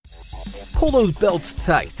Pull those belts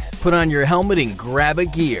tight, put on your helmet, and grab a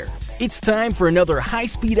gear. It's time for another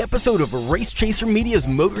high-speed episode of Race Chaser Media's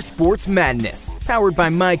Motorsports Madness, powered by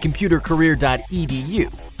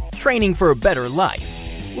mycomputercareer.edu. Training for a better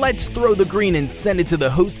life. Let's throw the green and send it to the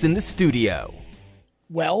hosts in the studio.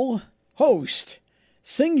 Well, host,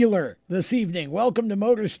 singular this evening. Welcome to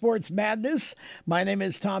Motorsports Madness. My name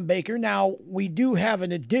is Tom Baker. Now, we do have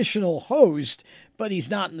an additional host, but he's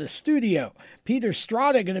not in the studio. Peter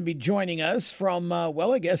Stratta going to be joining us from,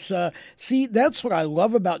 see, that's what I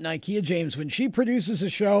love about Nikea James. When she produces a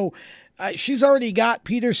show, she's already got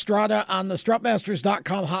Peter Stratta on the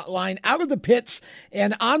strutmasters.com hotline out of the pits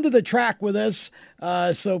and onto the track with us.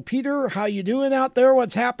 So, Peter, how you doing out there?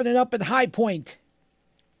 What's happening up at High Point?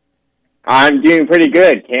 I'm doing pretty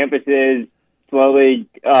good. Campus is slowly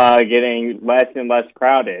getting less and less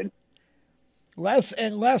crowded. Less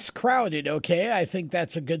and less crowded, okay. I think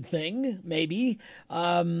that's a good thing, maybe.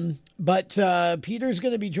 But Peter's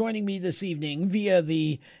going to be joining me this evening via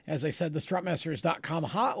as I said, the strutmasters.com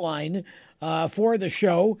hotline for the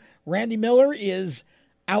show. Randy Miller is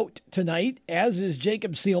out tonight, as is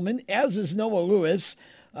Jacob Seelman, as is Noah Lewis.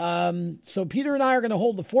 So Peter and I are going to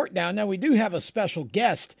hold the fort down. Now, we do have a special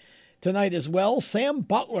guest tonight as well, Sam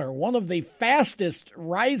Butler, one of the fastest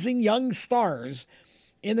rising young stars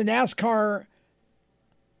in the NASCAR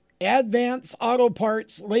Advance Auto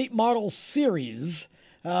Parts Late Model Series,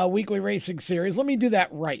 Weekly Racing Series. Let me do that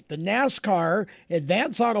right. The NASCAR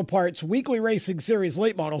Advance Auto Parts Weekly Racing Series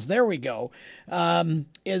Late Models, there we go,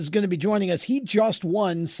 is going to be joining us. He just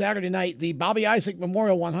won Saturday night the Bobby Isaac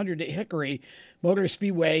Memorial 100 at Hickory Motor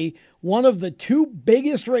Speedway, one of the two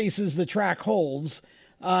biggest races the track holds.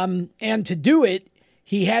 And to do it,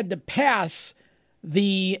 he had to pass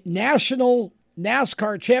the National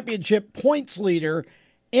NASCAR Championship points leader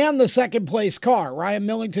and the second place car, Ryan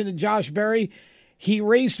Millington and Josh Berry. He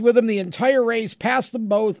raced with them the entire race, passed them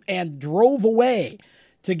both, and drove away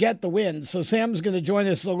to get the win. So Sam's going to join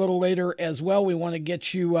us a little later as well. We want to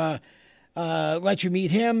get you, let you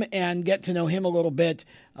meet him and get to know him a little bit.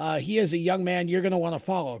 He is a young man you're going to want to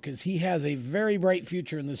follow because he has a very bright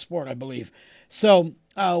future in this sport, I believe. So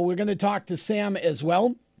we're going to talk to Sam as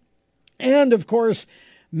well. And, of course,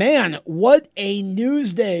 man, what a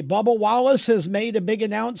news day. Bubba Wallace has made a big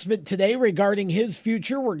announcement today regarding his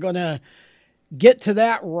future. We're going to get to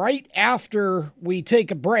that right after we take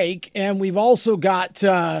a break. And we've also got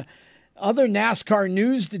other NASCAR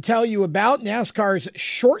news to tell you about. NASCAR's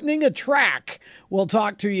shortening a track. We'll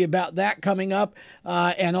talk to you about that coming up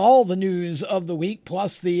and all the news of the week,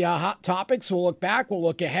 plus the hot topics. We'll look back, we'll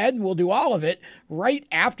look ahead, and we'll do all of it right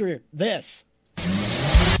after this.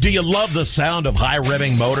 Do you love the sound of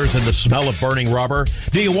high-revving motors and the smell of burning rubber?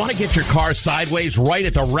 Do you want to get your car sideways right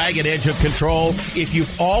at the ragged edge of control? If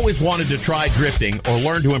you've always wanted to try drifting or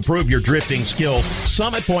learn to improve your drifting skills,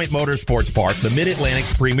 Summit Point Motorsports Park, the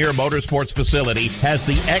Mid-Atlantic's premier motorsports facility, has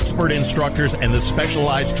the expert instructors and the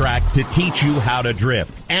specialized track to teach you how to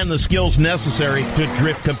drift and the skills necessary to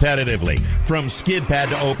drift competitively. From skid pad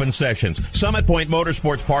to open sessions, Summit Point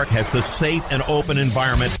Motorsports Park has the safe and open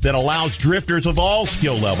environment that allows drifters of all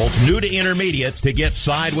skill levels, new to intermediate, to get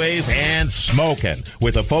sideways and smoking.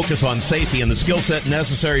 With a focus on safety and the skill set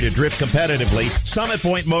necessary to drift competitively, Summit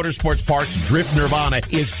Point Motorsports Park's Drift Nirvana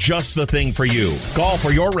is just the thing for you. Call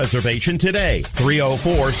for your reservation today,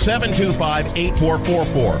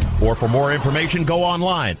 304-725-8444. Or for more information, go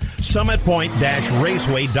online,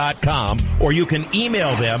 summitpoint-raceway.com, or you can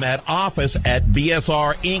email them at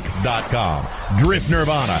office@bsrinc.com. Drift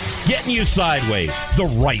Nirvana, getting you sideways the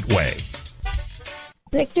right way.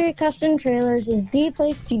 Victory Custom Trailers is the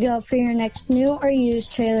place to go for your next new or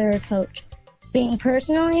used trailer or coach. Being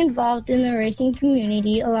personally involved in the racing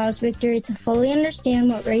community allows Victory to fully understand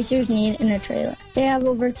what racers need in a trailer. They have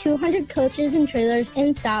over 200 coaches and trailers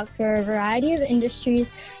in stock for a variety of industries,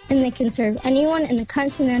 and they can serve anyone in the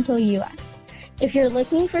continental U.S. If you're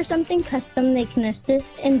looking for something custom, they can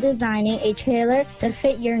assist in designing a trailer to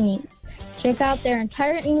fit your needs. Check out their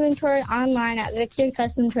entire inventory online at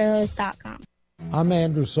victorycustomtrailers.com. I'm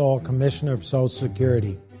Andrew Saul, Commissioner of Social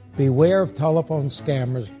Security. Beware of telephone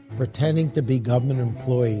scammers pretending to be government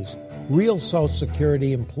employees. Real Social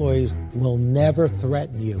Security employees will never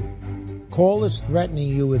threaten you. Callers threatening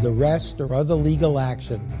you with arrest or other legal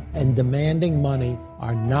action and demanding money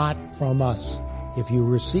are not from us. If you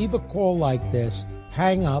receive a call like this,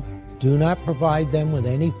 hang up, do not provide them with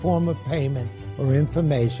any form of payment or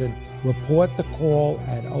information. Report the call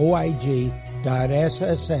at oig.ssa.gov.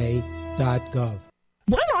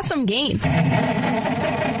 What an awesome game.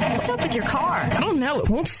 What's up with your car? I don't know. It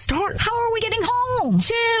won't start. How are we getting home?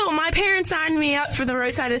 Chill. My parents signed me up for the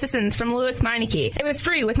roadside assistance from Lewis Meineke. It was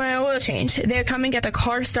free with my oil change. They'd come and get the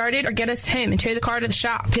car started or get us home and tow the car to the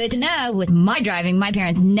shop. Good to know. With my driving, my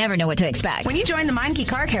parents never know what to expect. When you join the Meineke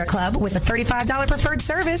Car Care Club with a $35 preferred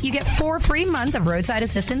service, you get 4 free months of roadside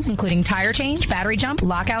assistance, including tire change, battery jump,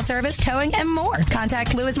 lockout service, towing, and more.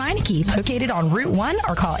 Contact Lewis Meineke, located on Route 1,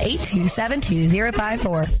 or call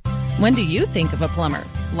 827-2054. When do you think of a plumber?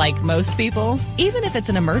 Like most people, even if it's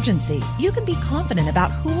an emergency, you can be confident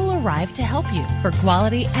about who will arrive to help you. For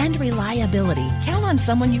quality and reliability, count on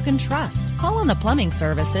someone you can trust. Call on the plumbing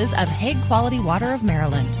services of Hague Quality Water of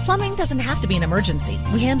Maryland. Plumbing doesn't have to be an emergency.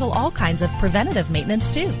 We handle all kinds of preventative maintenance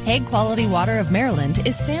too. Hague Quality Water of Maryland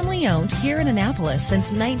is family owned here in Annapolis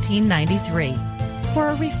since 1993. For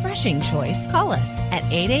a refreshing choice, call us at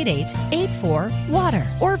 888-84-WATER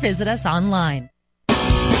or visit us online.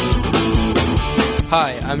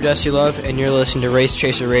 Hi, I'm Jesse Love, and you're listening to Race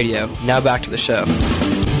Chaser Radio. Now back to the show.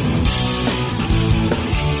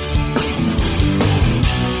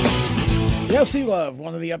 Jesse Love,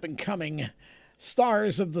 one of the up-and-coming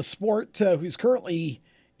stars of the sport, who's currently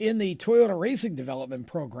in the Toyota Racing Development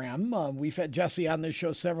Program. We've had Jesse on this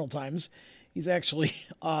show several times. He's actually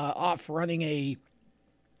off running a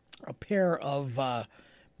pair of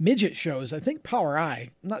midget shows. I think Power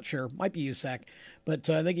Eye. I'm not sure. Might be USAC. But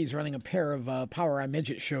I think he's running a pair of Power Eye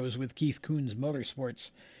midget shows with Keith Coons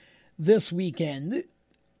Motorsports this weekend.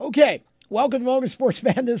 Okay, welcome to Motorsports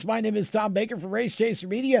Madness. My name is Tom Baker from Race Chaser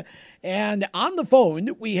Media. And on the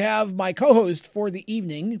phone, we have my co-host for the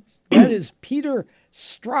evening. That is Peter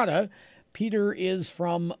Stratta. Peter is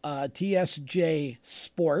from TSJ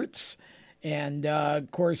Sports. And,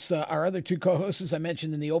 of course, our other two co-hosts, as I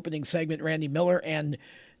mentioned in the opening segment, Randy Miller and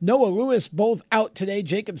Noah Lewis, both out today.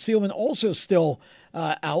 Jacob Seelman also still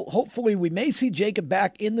out. Hopefully, we may see Jacob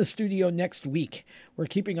back in the studio next week. We're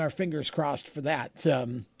keeping our fingers crossed for that.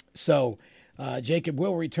 So Jacob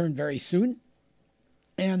will return very soon.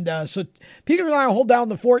 And so Peter and I will hold down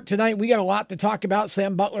the fort tonight. We got a lot to talk about.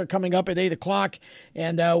 Sam Butler coming up at 8 o'clock.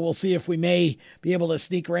 And we'll see if we may be able to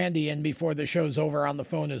sneak Randy in before the show's over on the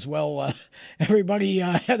phone as well. Everybody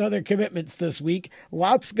had other commitments this week.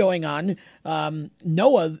 Lots going on.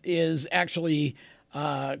 Noah is actually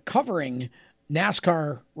covering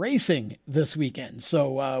NASCAR racing this weekend.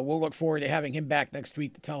 So we'll look forward to having him back next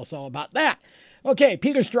week to tell us all about that. Okay,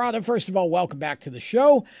 Peter Stratta, first of all, welcome back to the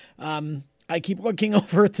show. I keep looking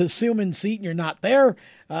over at the Seelman seat and you're not there,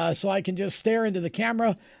 so I can just stare into the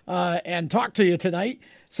camera and talk to you tonight.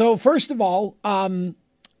 So first of all, Bubba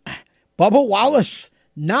Wallace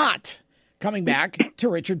not coming back to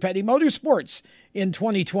Richard Petty Motorsports in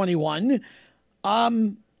 2021. I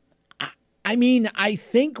mean, I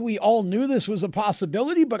think we all knew this was a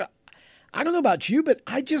possibility, but I don't know about you, but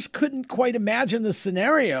I just couldn't quite imagine the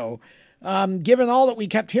scenario. Given all that we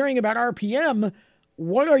kept hearing about RPM,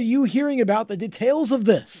 what are you hearing about the details of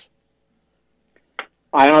this?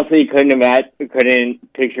 I honestly couldn't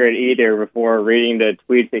picture it either before reading the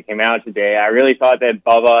tweets that came out today. I really thought that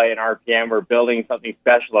Bubba and RPM were building something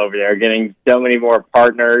special over there, getting so many more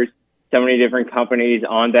partners, so many different companies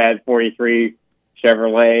on that 43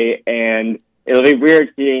 Chevrolet, and it'll be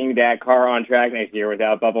weird seeing that car on track next year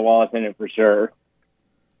without Bubba Wallace in it for sure.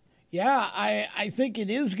 Yeah, I think it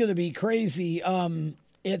is going to be crazy.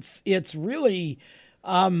 It's really...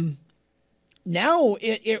 now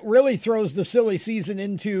it really throws the silly season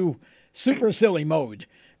into super silly mode,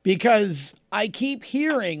 because I keep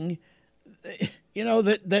hearing,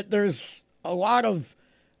 that there's a lot of,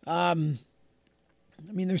 there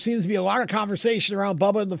seems to be a lot of conversation around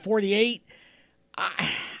Bubba in the 48. I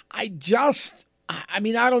don't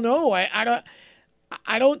know.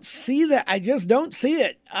 I don't see that. I just don't see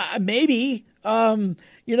it. Maybe,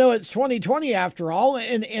 it's 2020 after all,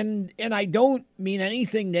 and I don't mean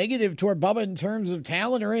anything negative toward Bubba in terms of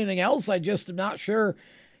talent or anything else. I just am not sure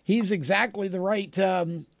he's exactly the right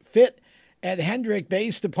fit at Hendrick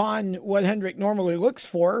based upon what Hendrick normally looks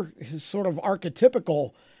for, his sort of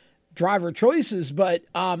archetypical driver choices. But,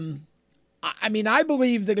 I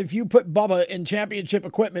believe that if you put Bubba in championship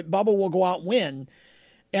equipment, Bubba will go out and win.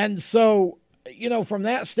 And so, from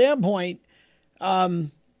that standpoint,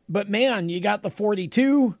 but man, you got the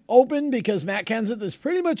 42 open because Matt Kenseth has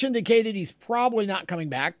pretty much indicated he's probably not coming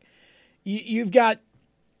back. You've got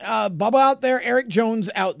Bubba out there, Eric Jones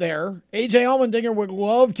out there. AJ Allmendinger would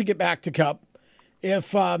love to get back to Cup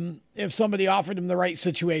if somebody offered him the right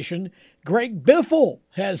situation. Greg Biffle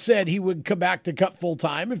has said he would come back to Cup full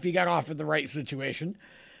time if he got offered the right situation.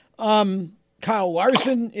 Kyle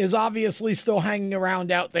Larson is obviously still hanging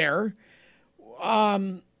around out there.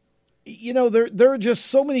 there are just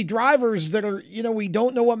so many drivers that are, we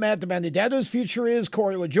don't know what Matt DiBenedetto's future is.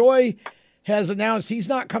 Corey LaJoie has announced he's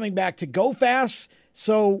not coming back to Go Fast.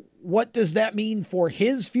 So what does that mean for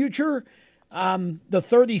his future? The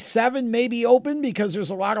 37 may be open because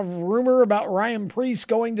there's a lot of rumor about Ryan Preece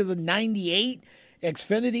going to the 98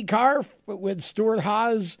 Xfinity car with Stuart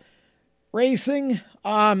Haas Racing.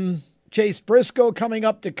 Chase Briscoe coming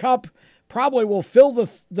up to Cup probably will fill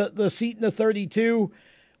the seat in the 32.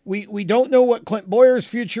 We don't know what Clint Boyer's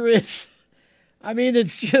future is. I mean,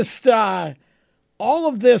 it's just all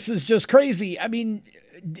of this is just crazy. I mean,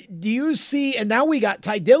 do you see? And now we got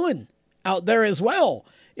Ty Dillon out there as well.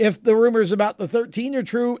 If the rumors about the 13 are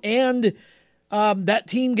true and that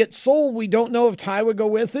team gets sold, we don't know if Ty would go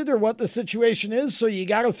with it or what the situation is. So you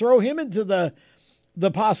got to throw him into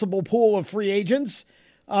the possible pool of free agents.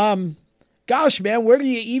 Gosh, man, where do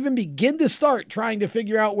you even begin to start trying to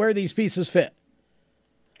figure out where these pieces fit?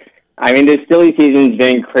 I mean, this silly season's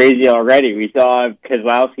been crazy already. We saw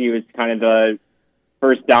Keselowski was kind of the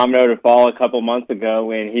first domino to fall a couple months ago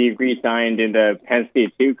when he re-signed in the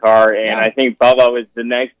Penske 2 car, and I think Bubba was the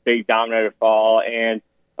next big domino to fall. And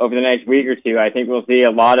over the next week or two, I think we'll see a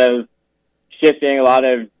lot of shifting, a lot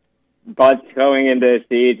of butts going into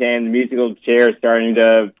seats, and musical chairs starting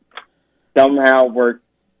to somehow work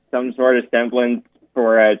some sort of semblance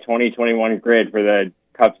for a 2021 grid for the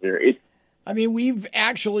Cup Series. I mean, we've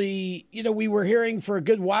actually, we were hearing for a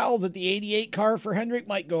good while that the 88 car for Hendrick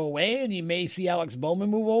might go away and you may see Alex Bowman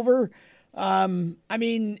move over. I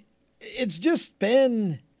mean, it's just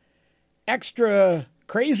been extra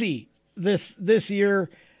crazy this year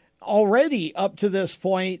already up to this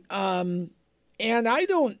point. And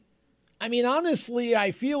honestly, I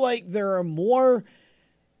feel like there are more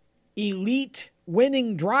elite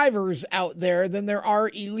winning drivers out there than there are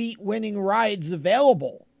elite winning rides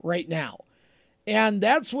available right now. And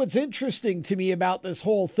that's what's interesting to me about this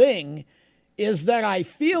whole thing is that I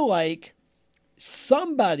feel like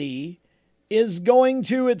somebody is going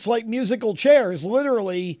to, it's like musical chairs,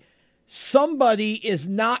 literally somebody is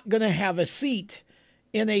not going to have a seat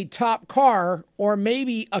in a top car, or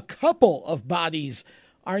maybe a couple of bodies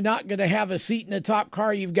are not going to have a seat in a top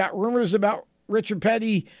car. You've got rumors about Richard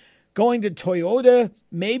Petty going to Toyota,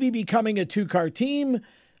 maybe becoming a 2-car team.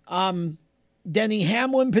 Denny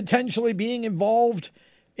Hamlin potentially being involved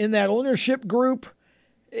in that ownership group.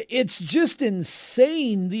 It's just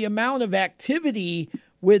insane the amount of activity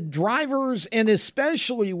with drivers and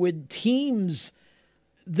especially with teams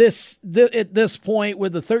at this point,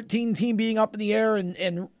 with the 13 team being up in the air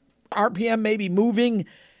and RPM maybe moving.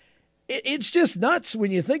 It's just nuts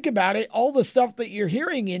when you think about it, all the stuff that you're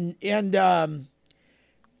hearing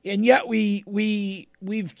and yet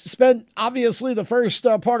we've spent obviously the first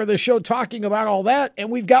part of the show talking about all that,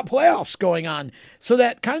 and we've got playoffs going on. So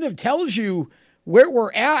that kind of tells you where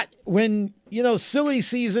we're at when, silly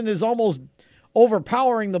season is almost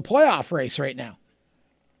overpowering the playoff race right now.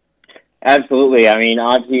 Absolutely. I mean,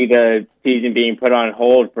 obviously the season being put on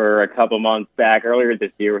hold for a couple months back earlier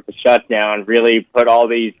this year with the shutdown really put all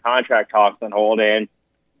these contract talks on hold, and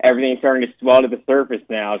everything's starting to swell to the surface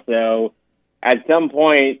now. So at some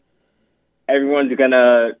point, everyone's going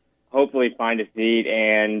to hopefully find a seat,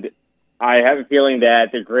 and I have a feeling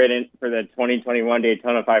that the grid for the 2021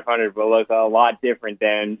 Daytona 500 will look a lot different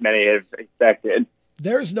than many have expected.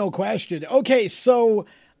 There's no question. Okay, so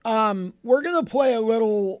we're going to play a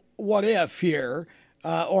little what if here,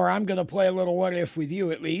 or I'm going to play a little what if with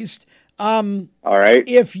you at least. All right.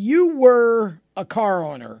 If you were a car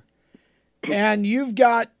owner and you've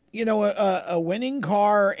got a winning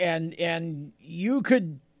car and you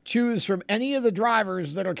could choose from any of the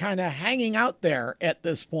drivers that are kind of hanging out there at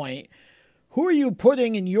this point, who are you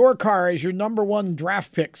putting in your car as your number one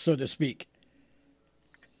draft pick, so to speak?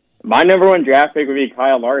 My number one draft pick would be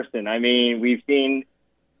Kyle Larson. I mean, we've seen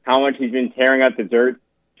how much he's been tearing up the dirt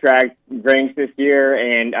track ranks this year,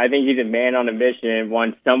 and I think he's a man on a mission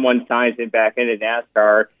once someone signs him back into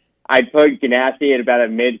NASCAR. I'd put Ganassi at about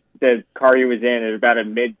the car he was in, at about a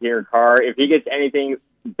mid-tier car. If he gets anything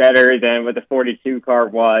better than what the 42 car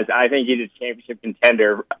was, I think he's a championship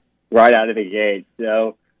contender right out of the gate.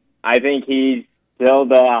 So I think he's still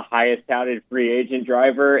the highest touted free agent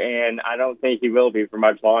driver, and I don't think he will be for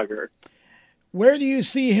much longer. Where do you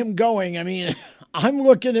see him going? I mean, I'm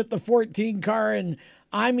looking at the 14 car, and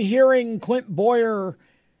I'm hearing Clint Boyer,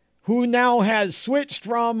 who now has switched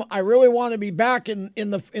from, I really want to be back in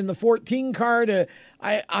the 14 car to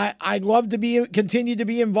I'd love to continue to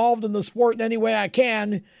be involved in the sport in any way I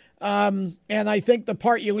can. And I think the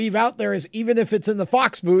part you leave out there is even if it's in the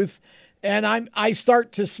Fox booth, and I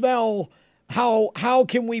start to smell how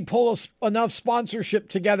can we pull enough sponsorship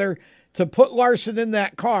together to put Larson in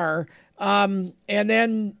that car? And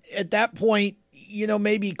then at that point,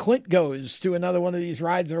 maybe Clint goes to another one of these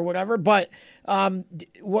rides or whatever. But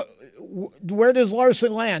where does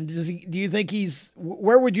Larson land? Do you think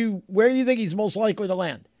where do you think he's most likely to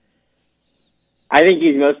land? I think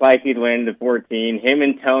he's most likely to land the 14. Him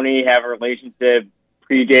and Tony have a relationship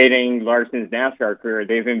predating Larson's NASCAR career.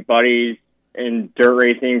 They've been buddies in dirt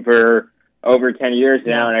racing for over 10 years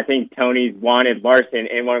now, and I think Tony's wanted Larson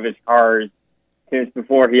in one of his cars since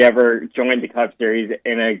before he ever joined the Cup Series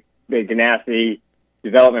in the Ganassi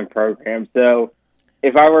development program. So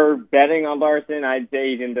if I were betting on Larson, I'd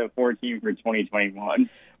say he's in the 14 for 2021.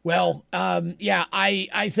 Well,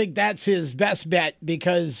 I think that's his best bet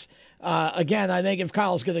because, again, I think if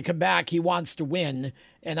Kyle's going to come back, he wants to win,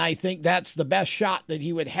 and I think that's the best shot that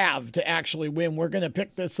he would have to actually win. We're going to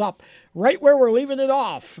pick this up right where we're leaving it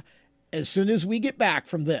off as soon as we get back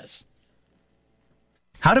from this.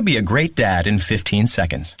 How to be a great dad in 15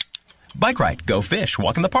 seconds. Bike ride, go fish,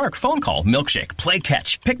 walk in the park, phone call, milkshake, play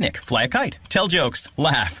catch, picnic, fly a kite, tell jokes,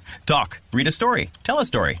 laugh, talk, read a story, tell a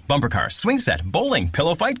story, bumper car, swing set, bowling,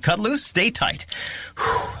 pillow fight, cut loose, stay tight.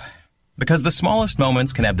 Whew. Because the smallest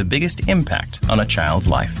moments can have the biggest impact on a child's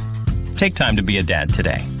life. Take time to be a dad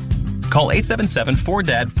today. Call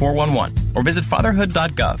 877-4DAD-411 or visit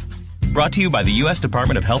fatherhood.gov. Brought to you by the U.S.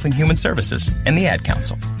 Department of Health and Human Services and the Ad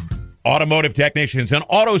Council. Automotive technicians and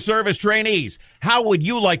auto service trainees, how would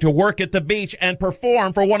you like to work at the beach and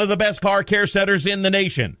perform for one of the best car care centers in the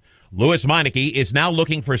nation? Louis Meineke is now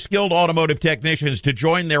looking for skilled automotive technicians to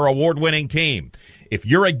join their award-winning team. If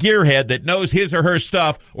you're a gearhead that knows his or her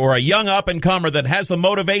stuff or a young up-and-comer that has the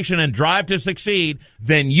motivation and drive to succeed,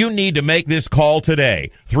 then you need to make this call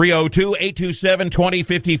today.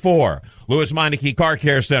 302-827-2054. Louis Meineke Car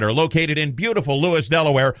Care Center, located in beautiful Lewis,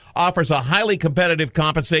 Delaware, offers a highly competitive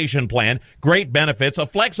compensation plan, great benefits, a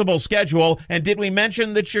flexible schedule, and did we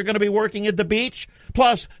mention that you're going to be working at the beach?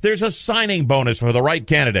 Plus, there's a signing bonus for the right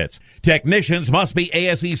candidates. Technicians must be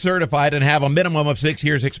ASE certified and have a minimum of 6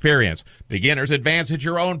 years experience. Beginners advance at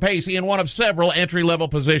your own pace in one of several entry-level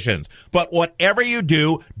positions. But whatever you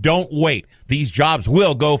do, don't wait. These jobs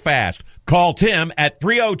will go fast. Call Tim at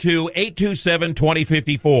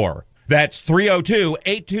 302-827-2054. That's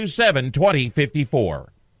 302-827-2054.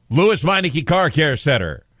 Louis Meineke Car Care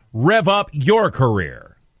Center. Rev up your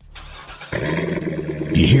career.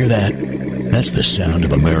 You hear that? That's the sound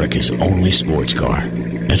of America's only sports car.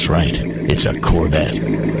 That's right. It's a Corvette.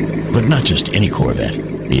 But not just any Corvette.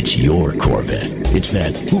 It's your Corvette. It's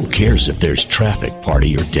that who cares if there's traffic part of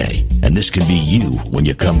your day. And this can be you when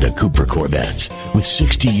you come to Cooper Corvettes. With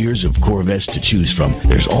 60 years of Corvettes to choose from,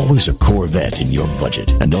 there's always a Corvette in your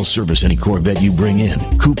budget. And they'll service any Corvette you bring in.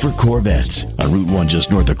 Cooper Corvettes on Route 1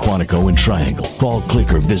 just north of Quantico and Triangle. Call,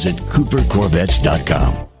 click, or visit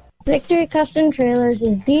CooperCorvettes.com. Victory Custom Trailers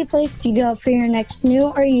is the place to go for your next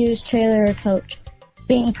new or used trailer or coach.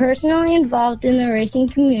 Being personally involved in the racing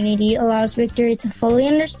community allows Victory to fully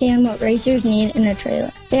understand what racers need in a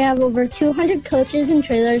trailer. They have over 200 coaches and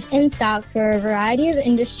trailers in stock for a variety of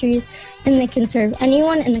industries, and they can serve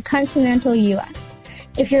anyone in the continental U.S.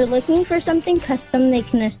 If you're looking for something custom, they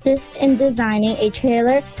can assist in designing a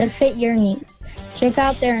trailer that fit your needs. Check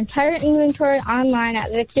out their entire inventory online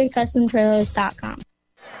at victorycustomtrailers.com.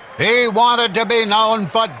 He wanted to be known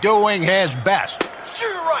for doing his best.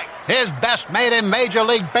 Sure, right. His best made him Major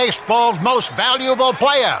League Baseball's most valuable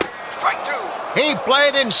player. Strike two. He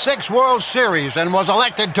played in 6 World Series and was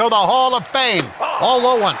elected to the Hall of Fame.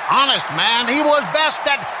 Although an honest man, he was best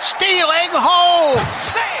at stealing home.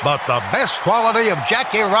 But the best quality of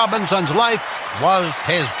Jackie Robinson's life was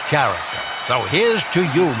his character. So here's to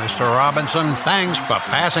you, Mr. Robinson. Thanks for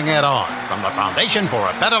passing it on. From the Foundation for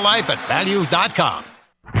a Better Life at Values.com.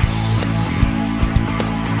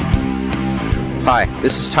 Hi,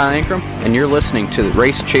 this is Tyler Ankrum, and you're listening to the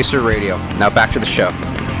Race Chaser Radio. Now back to the show.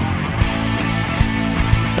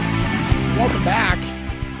 Welcome back.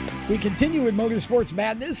 We continue with Motorsports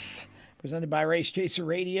Madness, presented by Race Chaser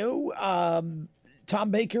Radio. Tom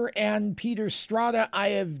Baker and Peter Stratta, I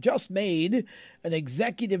have just made an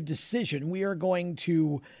executive decision. We are going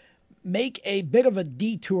to make a bit of a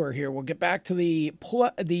detour here. We'll get back to the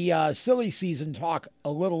silly season talk a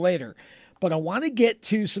little later. But I want to get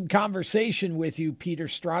to some conversation with you, Peter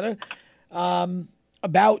Stratta,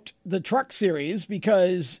 about the Truck Series,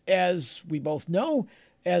 because as we both know,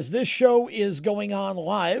 as this show is going on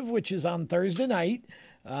live, which is on Thursday night,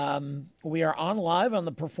 we are on live on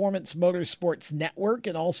the Performance Motorsports Network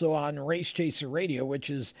and also on Race Chaser Radio, which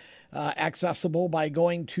is accessible by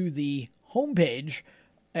going to the homepage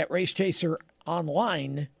at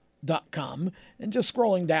racechaseronline.com. racechaseradio.com, and just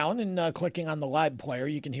scrolling down and clicking on the live player,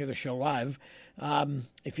 you can hear the show live.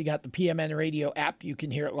 If you got the PMN radio app, you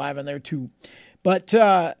can hear it live on there too. But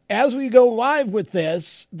as we go live with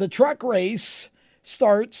this, the truck race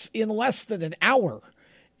starts in less than an hour.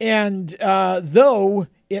 And though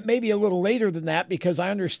it may be a little later than that, because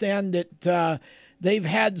I understand that they've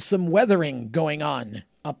had some weathering going on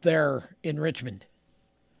up there in Richmond.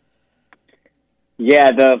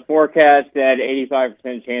 Yeah, the forecast said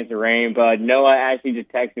 85% chance of rain, but Noah actually just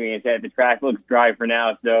texted me and said the track looks dry for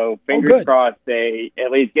now, so fingers crossed they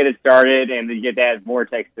at least get it started and they get that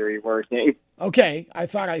vortex theory working. Okay, I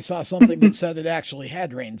thought I saw something that said it actually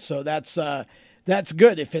had rain, so that's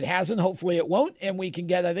good. If it hasn't, hopefully it won't, and we can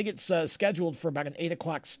get, I think it's scheduled for about an 8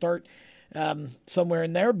 o'clock start somewhere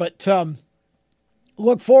in there, but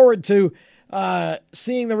look forward to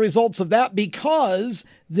seeing the results of that, because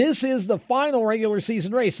this is the final regular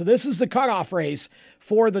season race. So this is the cutoff race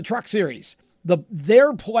for the Truck Series.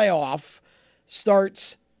 Their playoff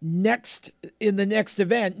starts in the next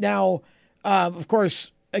event. Now, of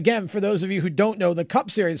course, again, for those of you who don't know, the Cup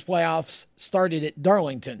Series playoffs started at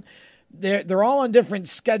Darlington. They're all on different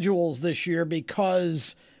schedules this year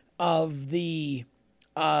because of the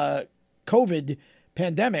COVID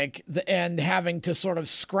pandemic and having to sort of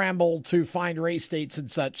scramble to find race dates and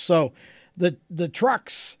such. So the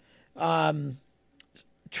truck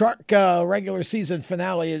regular season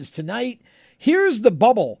finale is tonight. Here's the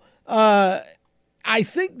bubble. I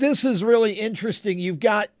think this is really interesting. You've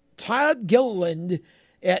got Todd Gilliland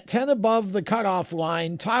at 10 above the cutoff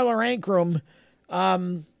line. Tyler Ankrum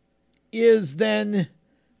is then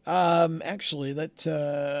actually that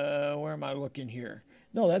where am I looking here?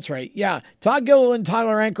 No, that's right. Yeah, Todd Gilliland,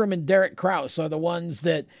 Tyler Ankrum, and Derek Kraus are the ones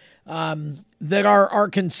that are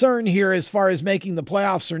concerned here as far as making the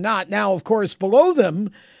playoffs or not. Now, of course, below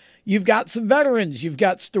them, you've got some veterans. You've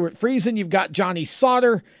got Stuart Friesen. You've got Johnny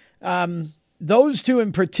Sauter. Those two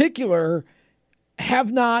in particular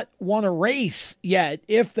have not won a race yet.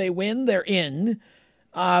 If they win, they're in.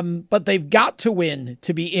 But they've got to win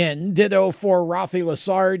to be in. Ditto for Rafi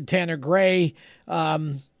Lassard, Tanner Gray.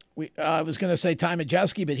 I was going to say Ty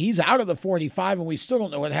Majeski, but he's out of the 45, and we still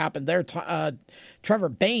don't know what happened there. Trevor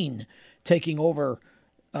Bain taking over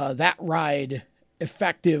that ride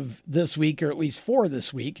effective this week, or at least for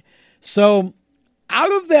this week. So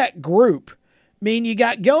out of that group, I mean, you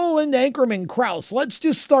got Gilliland, Ankrum, and Kraus. Let's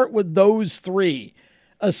just start with those three.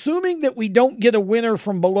 Assuming that we don't get a winner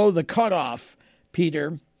from below the cutoff,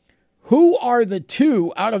 Peter, who are the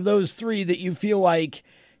two out of those three that you feel like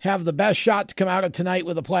have the best shot to come out of tonight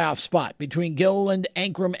with a playoff spot between Gilliland,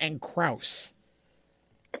 Ankrum, and Kraus?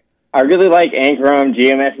 I really like Ankrum.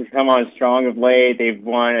 GMS has come on strong of late. They've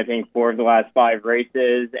won, I think, 4 of the last 5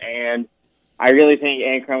 races, and I really think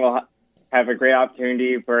Ankrum will have a great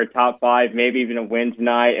opportunity for a top 5, maybe even a win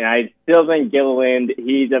tonight. And I still think Gilliland,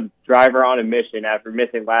 he's a driver on a mission after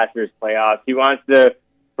missing last year's playoffs. He wants to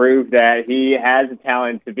prove that he has the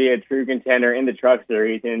talent to be a true contender in the Truck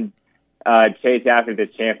Series and chase after this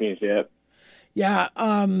championship. Yeah,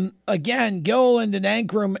 again, Gilliland and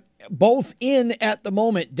Ankrum both in at the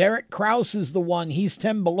moment. Derek Kraus is the one. He's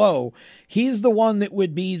 10 below. He's the one that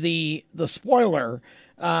would be the spoiler,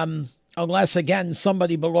 unless, again,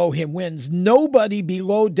 somebody below him wins. Nobody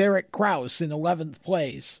below Derek Kraus in 11th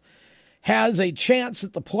place has a chance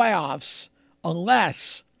at the playoffs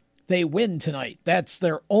unless they win tonight. That's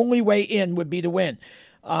their only way in, would be to win.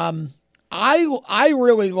 I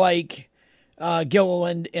really like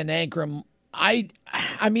Gilliland and Ankrum. I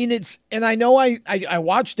mean, it's, and I know I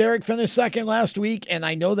watched Derek finish second last week, and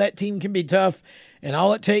I know that team can be tough, and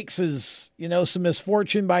all it takes is, some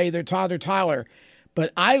misfortune by either Todd or Tyler.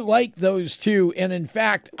 But I like those two, and in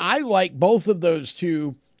fact, I like both of those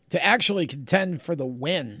two to actually contend for the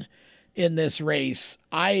win in this race.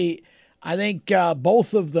 I think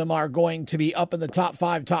both of them are going to be up in the top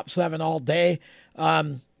 5, top 7 all day.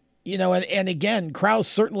 And again, Kraus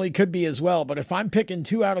certainly could be as well. But if I'm picking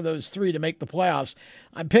 2 out of those 3 to make the playoffs,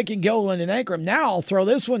 I'm picking Gilliland and Ankrum. Now I'll throw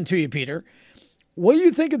this one to you, Peter. What do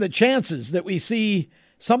you think of the chances that we see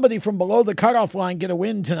somebody from below the cutoff line get a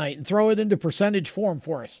win tonight, and throw it into percentage form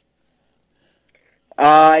for us?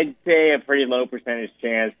 I'd say a pretty low percentage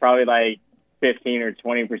chance, probably like 15 or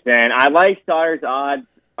 20%. I like Sauter's odds,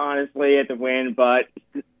 honestly, at the win, but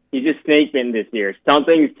he just snake bitten this year.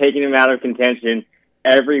 Something's taking him out of contention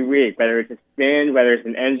every week, whether it's a spin, whether it's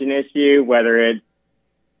an engine issue, whether it's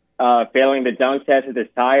failing the dunk test with his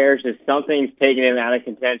tires. Just something's taking him out of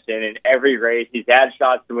contention in every race. He's had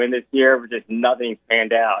shots to win this year, but just nothing's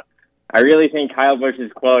panned out. I really think Kyle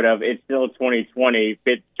Busch's quote of "it's still 2020"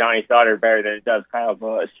 fits Johnny Sauter better than it does Kyle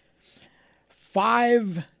Busch.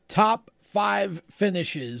 5 top 5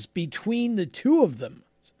 finishes between the two of them,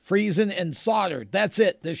 Friesen and Sauter. That's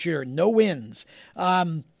it this year. No wins.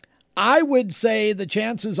 I would say the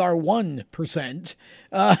chances are 1%.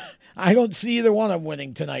 I don't see either one of them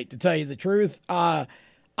winning tonight, to tell you the truth.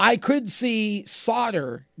 I could see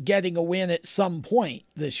Sauter getting a win at some point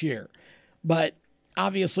this year, but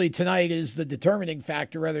obviously tonight is the determining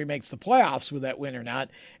factor whether he makes the playoffs with that win or not,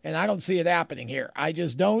 and I don't see it happening here. I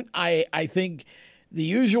just don't. I think the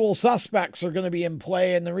usual suspects are going to be in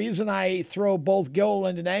play, and the reason I throw both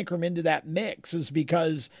Gilliland and Ankrum into that mix is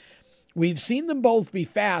because we've seen them both be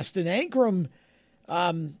fast, and Ankrum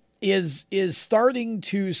is starting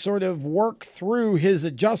to sort of work through his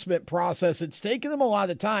adjustment process. It's taken him a lot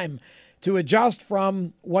of time to adjust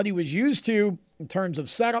from what he was used to in terms of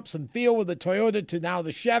setups and feel with the Toyota to now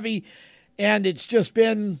the Chevy, and it's just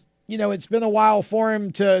been, it's been a while for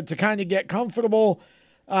him to kind of get comfortable.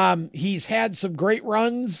 He's had some great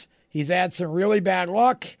runs. He's had some really bad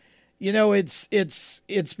luck.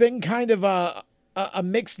 It's been kind of a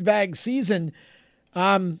mixed bag season.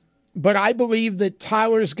 But I believe that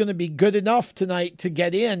Tyler's going to be good enough tonight to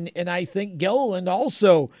get in, and I think Gilliland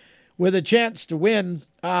also with a chance to win.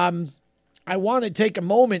 I want to take a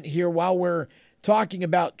moment here while we're talking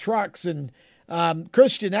about trucks, and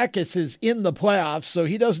Christian Eckes is in the playoffs, so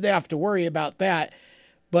he doesn't have to worry about that.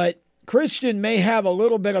 But Christian may have a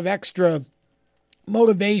little bit of extra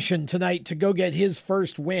motivation tonight to go get his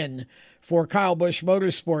first win for Kyle Busch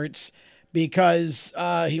Motorsports because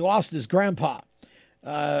he lost his grandpa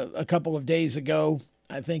a couple of days ago.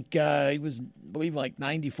 I think he was, I believe, like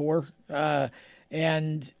 94.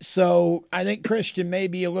 And so I think Christian may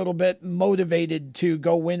be a little bit motivated to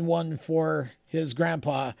go win one for his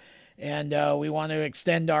grandpa. And we want to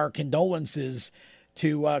extend our condolences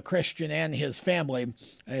to Christian and his family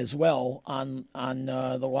as well on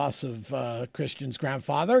the loss of Christian's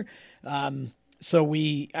grandfather. So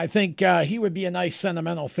I think he would be a nice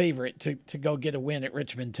sentimental favorite to go get a win at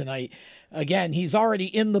Richmond tonight. Again, he's already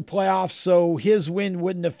in the playoffs, so his win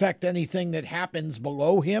wouldn't affect anything that happens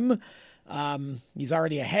below him. He's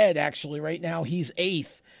already ahead, actually. Right now, he's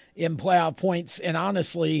 8th in playoff points. And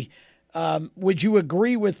honestly, would you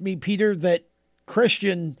agree with me, Peter, that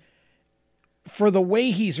Christian, for the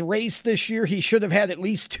way he's raced this year, he should have had at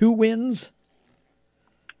least 2 wins?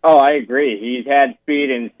 Oh, I agree. He's had speed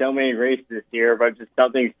in so many races this year, but just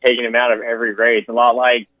something's taken him out of every race. A lot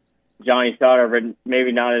like Johnny Sauter, but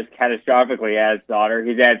maybe not as catastrophically as Sauter.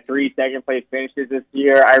 He's had 3 second-place finishes this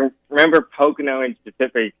year. I remember Pocono in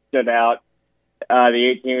specific stood out.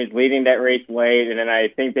 The 18 was leading that race late, and then I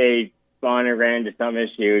think they spun and ran into some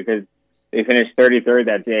issue because they finished 33rd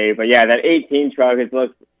that day. But, yeah, that 18 truck has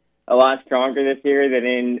looked a lot stronger this year than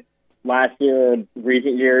in last year or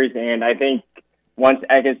recent years, and I think once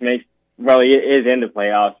Eckes he is in the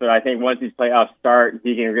playoffs, but I think once these playoffs start,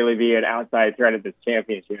 he can really be an outside threat at this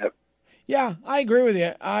championship. Yeah, I agree with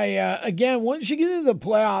you. Again, once you get into the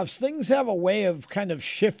playoffs, things have a way of kind of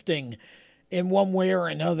shifting in one way or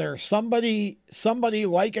another. Somebody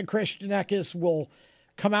like a Christian Eckes will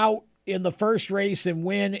come out in the first race and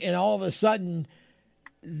win, and all of a sudden,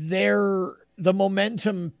 the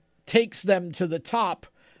momentum takes them to the top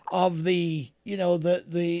of the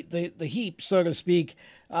heap, so to speak,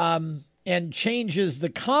 and changes the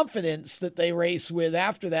confidence that they race with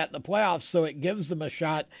after that in the playoffs, so it gives them a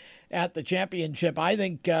shot at the championship. I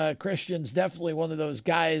think Christian's definitely one of those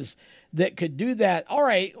guys that could do that. All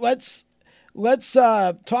right, let's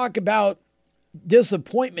talk about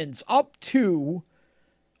disappointments up to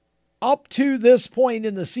this point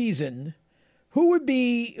in the season.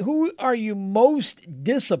 Who are you most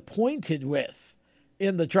disappointed with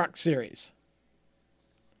in the truck series?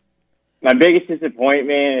 My biggest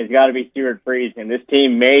disappointment has got to be Stuart Friesen. This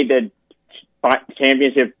team made the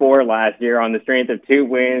championship 4 last year on the strength of 2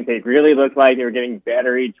 wins. They really looked like they were getting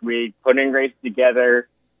better each week, putting races together,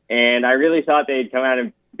 and I really thought they'd come out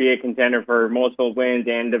and be a contender for multiple wins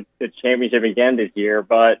and the championship again this year.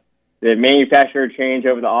 But the manufacturer change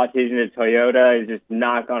over the offseason to Toyota is just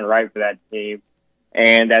not gone right for that team,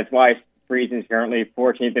 and that's why Friesen's currently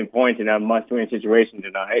 14th in points in a must-win situation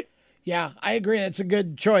tonight. Yeah, I agree. That's a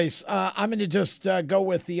good choice. I'm going to just go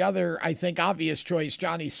with the other, I think, obvious choice,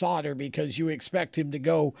 Johnny Sauter, because you expect him to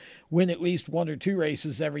go win at least 1 or 2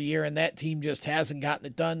 races every year, and that team just hasn't gotten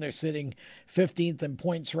it done. They're sitting 15th in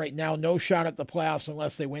points right now. No shot at the playoffs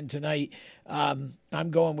unless they win tonight. I'm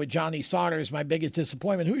going with Johnny Sauter as my biggest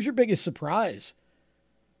disappointment. Who's your biggest surprise?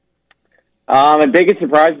 My biggest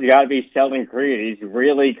surprise has got to be Sheldon Creed. He's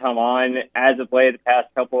really come on as of late the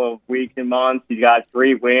past couple of weeks and months. He's got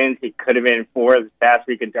 3 wins. He could have been 4 this past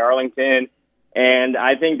week in Darlington. And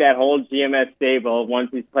I think that whole GMS stable, once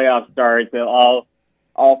these playoffs start,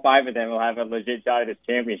 all five of them will have a legit shot at this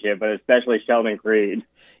championship, but especially Sheldon Creed.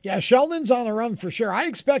 Yeah, Sheldon's on a run for sure. I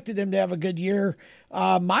expected him to have a good year.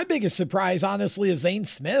 My biggest surprise, honestly, is Zane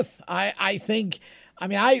Smith. I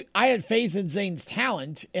had faith in Zane's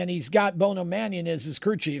talent, and he's got Bono Mannion as his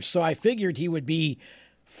crew chief, so I figured he would be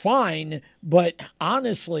fine. But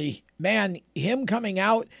honestly, man, him coming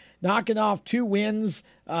out, knocking off 2 wins,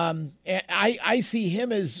 I see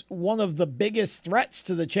him as one of the biggest threats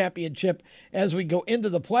to the championship as we go into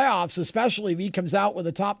the playoffs, especially if he comes out with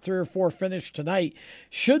a top 3 or 4 finish tonight.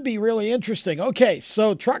 Should be really interesting. Okay,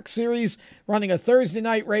 so Truck Series running a Thursday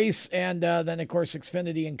night race, and then, of course,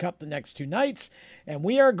 Xfinity and Cup the next 2 nights. And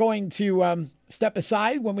we are going to step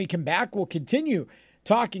aside. When we come back, we'll continue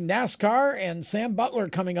talking NASCAR, and Sam Butler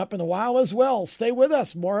coming up in a while as well. Stay with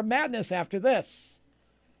us. More madness after this.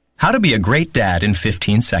 How to be a great dad in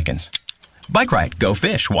 15 seconds. Bike ride, go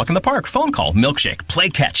fish, walk in the park, phone call, milkshake, play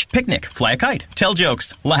catch, picnic, fly a kite, tell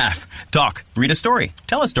jokes, laugh, talk, read a story,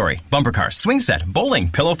 tell a story, bumper car, swing set,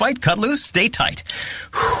 bowling, pillow fight, cut loose, stay tight.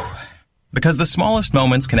 Whew. Because the smallest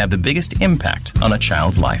moments can have the biggest impact on a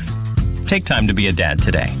child's life. Take time to be a dad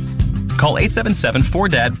today. Call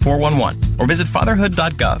 877-4DAD-411 or visit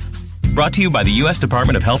fatherhood.gov. Brought to you by the U.S.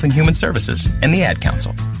 Department of Health and Human Services and the Ad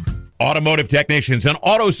Council. Automotive technicians and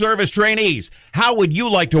auto service trainees, how would you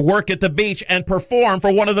like to work at the beach and perform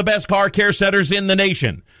for one of the best car care centers in the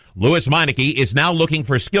nation? Lewis Meineke is now looking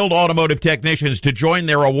for skilled automotive technicians to join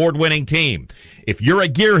their award-winning team. If you're a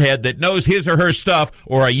gearhead that knows his or her stuff,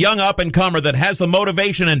 or a young up-and-comer that has the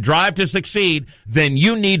motivation and drive to succeed, then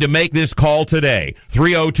you need to make this call today.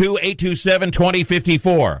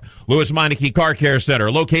 302-827-2054. Lewis Meineke Car Care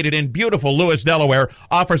Center, located in beautiful Lewis, Delaware,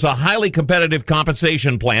 offers a highly competitive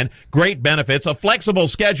compensation plan, great benefits, a flexible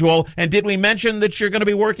schedule, and did we mention that you're going to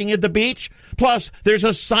be working at the beach? Plus, there's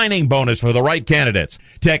a signing bonus for the right candidates.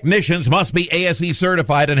 Technicians must be ASE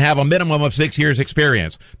certified and have a minimum of 6 years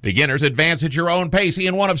experience. Beginners advance at your own pace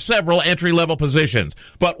in one of several entry-level positions.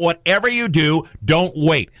 But whatever you do, don't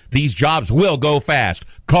wait. These jobs will go fast.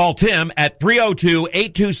 Call Tim at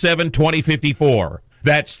 302-827-2054.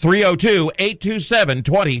 That's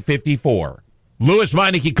 302-827-2054. Lewis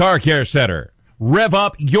Meineke Car Care Center. Rev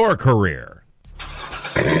up your career.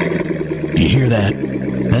 You hear that?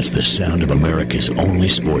 That's the sound of America's only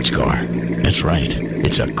sports car. That's right.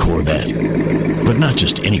 It's a Corvette. But not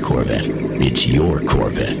just any Corvette. It's your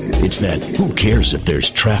Corvette. It's that who cares if there's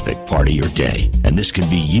traffic part of your day. And this can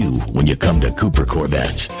be you when you come to Cooper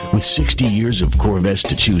Corvettes. With 60 years of Corvettes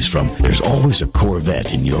to choose from, there's always a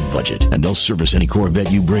Corvette in your budget. And they'll service any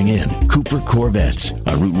Corvette you bring in. Cooper Corvettes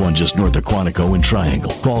on Route 1 just north of Quantico and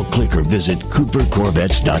Triangle. Call, click, or visit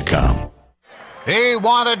CooperCorvettes.com. He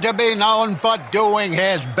wanted to be known for doing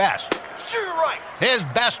his best. Sure, right. His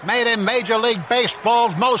best made him Major League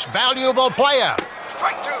Baseball's most valuable player.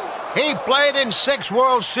 Strike 2. He played in 6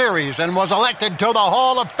 World Series and was elected to the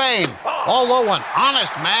Hall of Fame. Although an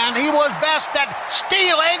honest man, he was best at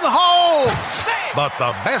stealing home. But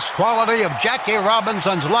the best quality of Jackie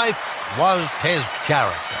Robinson's life was his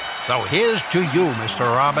character. So here's to you,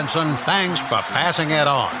 Mr. Robinson. Thanks for passing it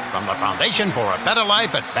on. From the Foundation for a Better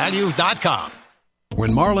Life at Values.com.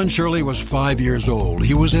 When Marlon Shirley was 5 years old,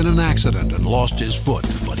 he was in an accident and lost his foot,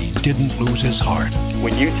 but he didn't lose his heart.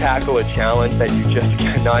 When you tackle a challenge that you just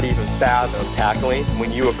cannot even fathom tackling,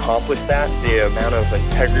 when you accomplish that, the amount of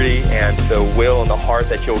integrity and the will and the heart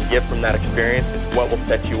that you'll get from that experience is what will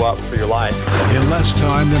set you up for your life. In less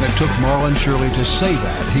time than it took Marlon Shirley to say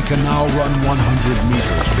that, he can now run 100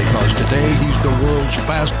 meters because today he's the world's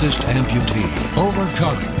fastest amputee.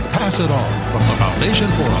 Overcome. Pass it on from the Foundation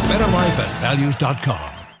for a Better Life at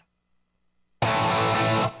Values.com.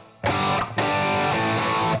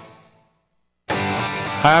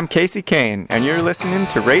 Hi, I'm Casey Kane, and you're listening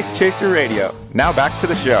to Race Chaser Radio. Now back to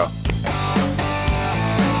the show.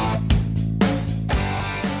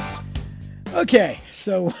 Okay,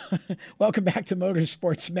 so welcome back to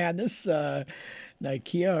Motorsports Madness.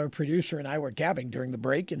 Ikea, our producer, and I were gabbing during the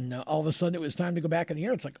break, and all of a sudden it was time to go back in the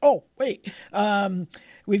air. It's like, oh, wait.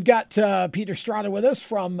 We've got Peter Stratta with us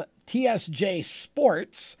from TSJ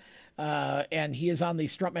Sports, and he is on the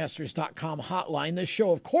Strutmasters.com hotline. This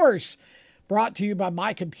show, of course, brought to you by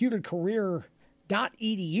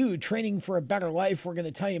mycomputercareer.edu, training for a better life. We're going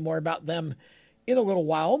to tell you more about them in a little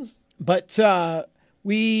while, but I'm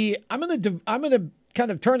going to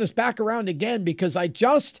kind of turn this back around again because I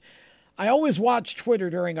always watch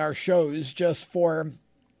Twitter during our shows just for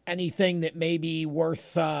anything that may be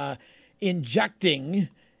worth injecting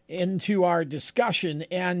into our discussion.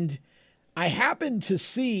 And I happened to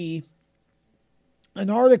see an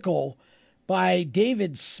article by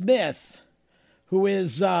David Smith, who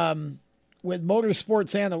is with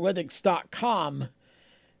motorsportsanalytics.com.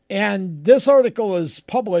 And this article is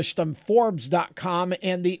published on Forbes.com,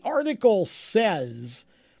 and the article says,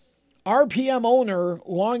 RPM owner,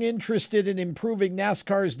 long interested in improving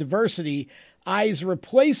NASCAR's diversity, eyes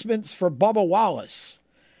replacements for Bubba Wallace.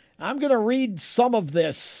 I'm going to read some of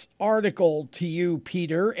this article to you,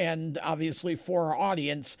 Peter, and obviously for our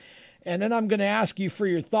audience, and then I'm going to ask you for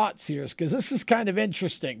your thoughts here, because this is kind of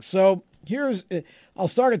interesting. So I'll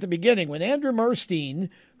start at the beginning. When Andrew Murstein,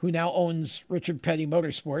 who now owns Richard Petty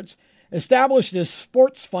Motorsports, established this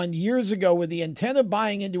sports fund years ago with the intent of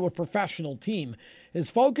buying into a professional team, his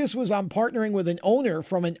focus was on partnering with an owner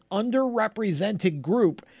from an underrepresented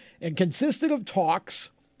group and consisted of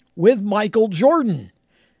talks with Michael Jordan.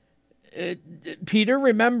 Peter,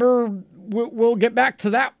 remember, we'll get back to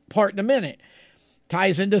that part in a minute.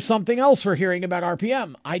 Ties into something else we're hearing about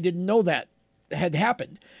RPM. I didn't know that had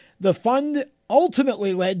happened. The fund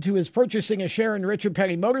ultimately led to his purchasing a share in Richard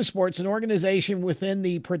Petty Motorsports, an organization within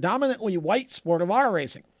the predominantly white sport of auto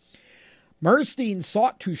racing. Murstein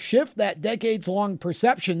sought to shift that decades-long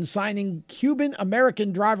perception, signing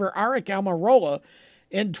Cuban-American driver Aric Almirola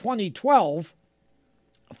in 2012,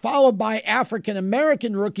 followed by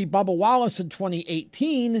African-American rookie Bubba Wallace in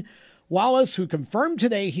 2018. Wallace, who confirmed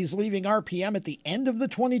today he's leaving RPM at the end of the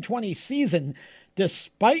 2020 season,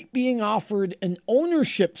 despite being offered an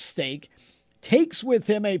ownership stake, takes with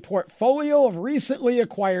him a portfolio of recently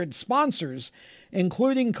acquired sponsors,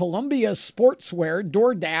 including Columbia Sportswear,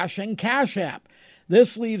 DoorDash, and Cash App.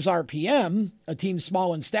 This leaves RPM, a team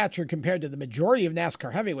small in stature compared to the majority of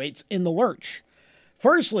NASCAR heavyweights, in the lurch.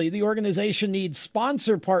 Firstly, the organization needs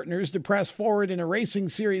sponsor partners to press forward in a racing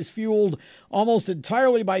series fueled almost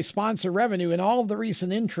entirely by sponsor revenue, and all of the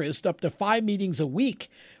recent interest, up to 5 meetings a week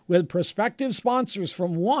with prospective sponsors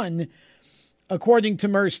from one, according to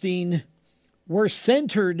Murstein, were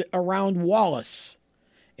centered around Wallace.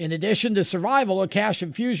 In addition to survival, a cash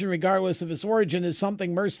infusion, regardless of its origin, is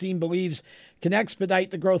something Murstein believes can expedite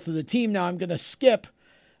the growth of the team. Now, I'm going to skip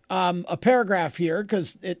a paragraph here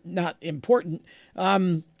because it's not important,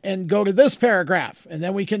 and go to this paragraph, and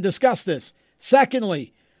then we can discuss this.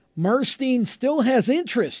 Secondly, Murstein still has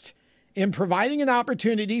interest in providing an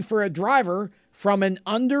opportunity for a driver from an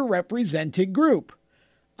underrepresented group,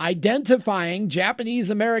 identifying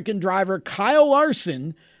Japanese-American driver Kyle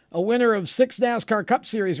Larson, a winner of 6 NASCAR Cup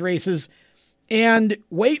Series races, and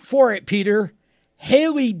wait for it, Peter,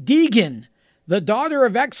 Hailie Deegan, the daughter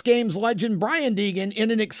of X Games legend Brian Deegan, in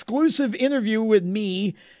an exclusive interview with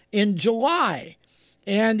me in July.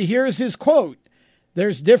 And here's his quote.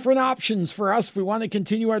 There's different options for us if we want to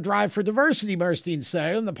continue our drive for diversity, Murstein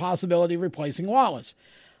said, and the possibility of replacing Wallace.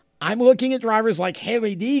 I'm looking at drivers like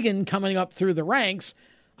Hailie Deegan coming up through the ranks.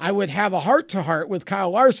 I would have a heart-to-heart with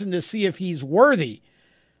Kyle Larson to see if he's worthy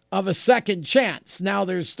of a second chance. Now,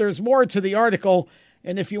 there's more to the article,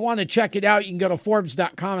 and if you want to check it out, you can go to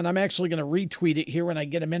Forbes.com, and I'm actually going to retweet it here when I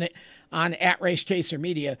get a minute on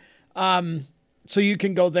 @RaceChaserMedia. So you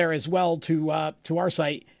can go there as well to our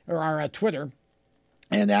site or our Twitter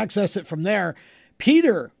and access it from there.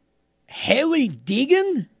 Peter, Hailie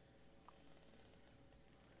Deegan?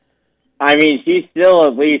 I mean, she's still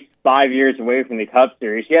at least 5 years away from the Cup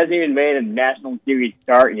Series. She hasn't even made a National Series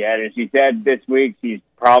start yet, and she said this week she's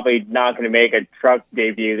probably not going to make a truck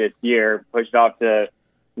debut this year, pushed off to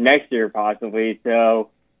next year possibly. So,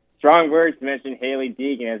 strong words to mention Hailie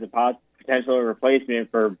Deegan as a potential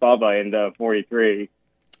replacement for Bubba in the 43.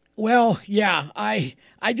 Well, yeah, I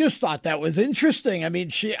just thought that was interesting. I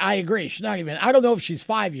mean, I agree. She's not even, I don't know if she's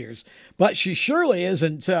 5 years, but she surely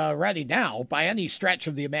isn't ready now by any stretch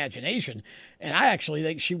of the imagination. And I actually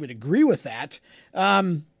think she would agree with that.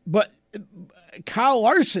 But Kyle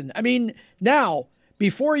Larson, I mean, now,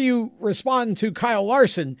 before you respond to Kyle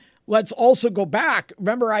Larson, let's also go back.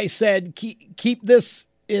 Remember I said, keep this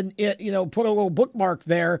in, put a little bookmark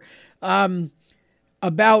there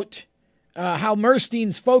about how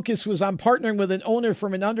Murstein's focus was on partnering with an owner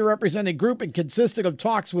from an underrepresented group and consisted of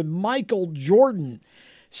talks with Michael Jordan.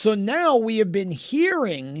 So now we have been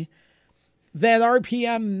hearing that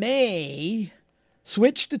RPM may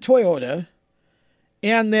switch to Toyota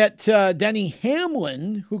and that Denny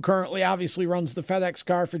Hamlin, who currently obviously runs the FedEx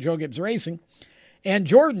car for Joe Gibbs Racing, and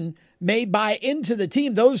Jordan may buy into the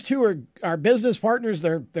team. Those two are business partners.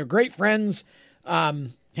 They're great friends.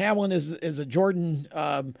 Hamlin is a Jordan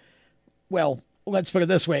well, let's put it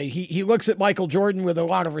this way. He looks at Michael Jordan with a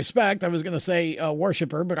lot of respect. I was going to say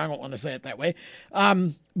worshiper, but I don't want to say it that way.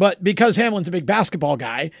 But because Hamlin's a big basketball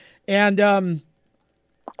guy, and, and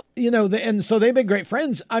so they've been great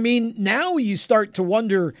friends. I mean, now you start to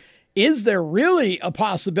wonder, is there really a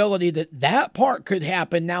possibility that part could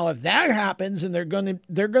happen? Now, if that happens, and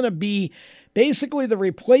they're gonna be basically the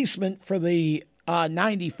replacement for the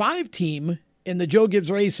 95 team in the Joe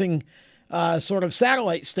Gibbs Racing sort of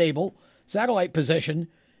satellite position,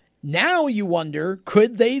 now you wonder,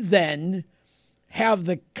 could they then have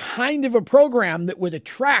the kind of a program that would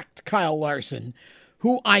attract Kyle Larson,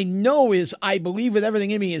 who I believe with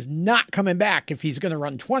everything in me, is not coming back if he's going to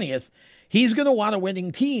run 20th. He's going to want a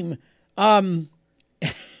winning team. What do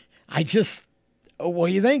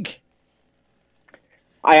you think?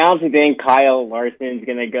 I honestly think Kyle Larson's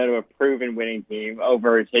going to go to a proven winning team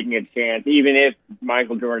over taking a chance, even if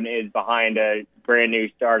Michael Jordan is behind a brand new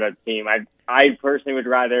startup team. I personally would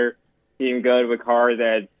rather see him go to a car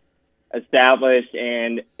that's established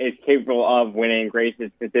and is capable of winning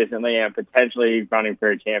races consistently and potentially running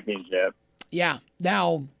for a championship. Yeah.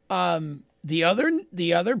 Now, the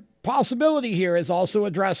other possibility here is also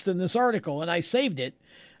addressed in this article, and I saved it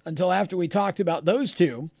until after we talked about those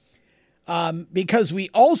two, because we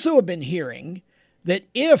also have been hearing that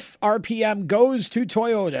if RPM goes to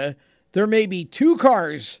Toyota, there may be two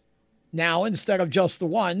cars now instead of just the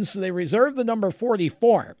one, so they reserve the number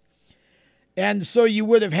 44. And so you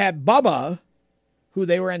would have had Bubba, who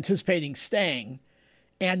they were anticipating staying,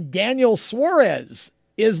 and Daniel Suarez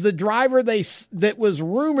is the driver that was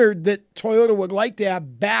rumored that Toyota would like to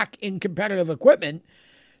have back in competitive equipment.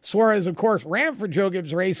 Suarez, of course, ran for Joe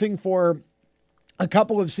Gibbs Racing for a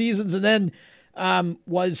couple of seasons and then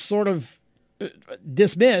was sort of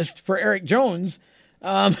dismissed for Eric Jones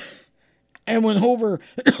and went over,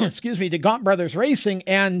 to Gaunt Brothers Racing,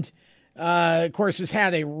 and of course, has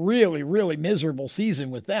had a really, really miserable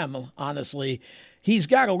season with them, honestly. He's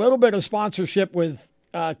got a little bit of sponsorship with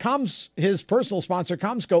his personal sponsor,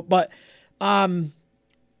 CommScope, but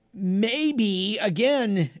maybe,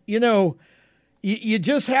 again, you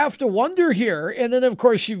just have to wonder here. And then, of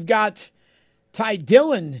course, you've got Ty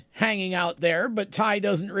Dillon hanging out there, but Ty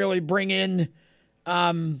doesn't really bring in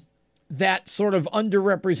that sort of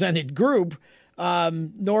underrepresented group,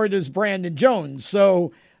 nor does Brandon Jones.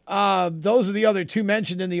 So those are the other two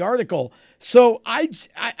mentioned in the article. So I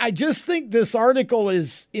just think this article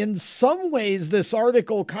is, in some ways, this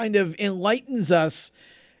article kind of enlightens us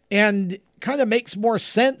and kind of makes more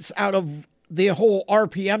sense out of the whole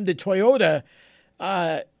RPM to Toyota,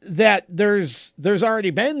 that there's already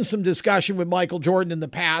been some discussion with Michael Jordan in the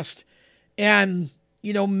past. And,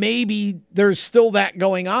 maybe there's still that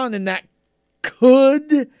going on, and that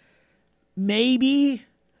could maybe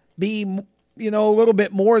be, a little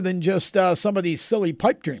bit more than just somebody's silly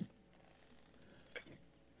pipe dream.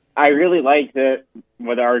 I really like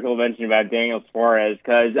what the article mentioned about Daniel Suarez,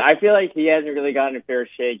 because I feel like he hasn't really gotten a fair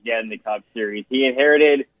shake yet in the Cup Series. He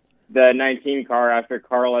inherited the 19 car after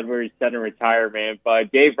Carl Edwards' sudden retirement,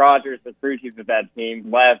 but Dave Rogers, the crew chief of that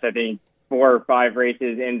team, left, I think, 4 or 5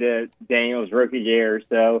 races into Daniel's rookie year.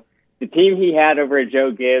 So the team he had over at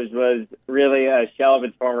Joe Gibbs was really a shell of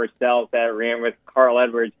its former self that ran with Carl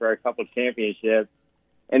Edwards for a couple championships.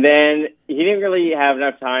 And then he didn't really have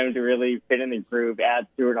enough time to really fit in the groove at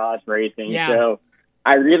Stewart-Haas Racing. Yeah. So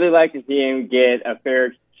I really like to see him get a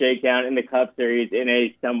fair shakedown in the Cup Series in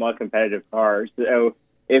a somewhat competitive car. So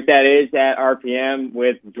if that is at RPM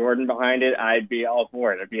with Jordan behind it, I'd be all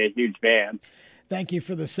for it. I'd be a huge fan. Thank you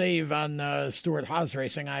for the save on Stewart-Haas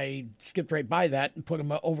Racing. I skipped right by that and put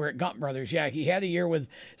him over at Gaunt Brothers. Yeah, he had a year with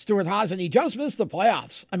Stewart-Haas, and he just missed the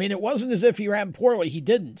playoffs. I mean, it wasn't as if he ran poorly. He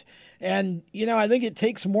didn't. And, I think it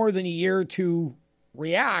takes more than a year to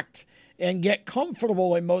react and get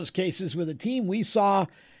comfortable in most cases with a team. We saw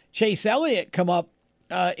Chase Elliott come up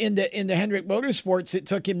into Hendrick Motorsports. It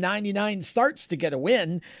took him 99 starts to get a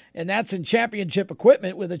win, and that's in championship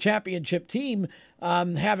equipment with a championship team,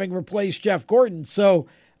 having replaced Jeff Gordon. So,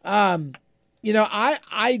 I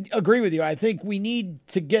agree with you. I think we need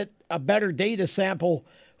to get a better data sample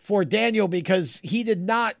for Daniel, because he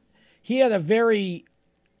had a very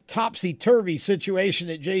topsy-turvy situation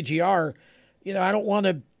at JGR. I don't want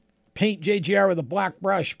to paint JGR with a black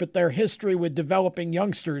brush, but their history with developing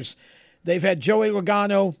youngsters, they've had Joey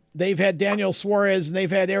Logano, they've had Daniel Suarez, and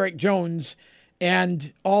they've had Eric Jones,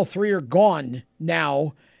 and all three are gone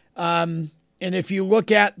now. And if you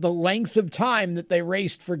look at the length of time that they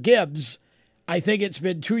raced for Gibbs, I think it's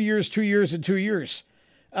been 2 years, 2 years, and 2 years.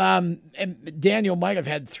 And Daniel might have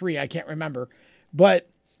had 3, I can't remember. But,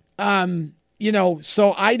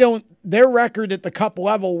 so their record at the Cup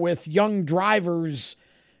level with young drivers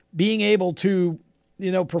being able to,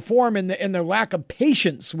 perform in their lack of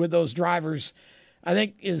patience with those drivers, I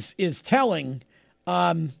think is telling.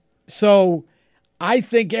 So I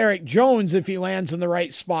think Eric Jones, if he lands in the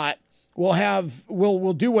right spot,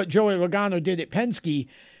 will do what Joey Logano did at Penske.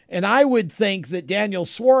 And I would think that Daniel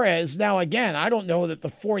Suarez, now again, I don't know that the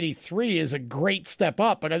 43 is a great step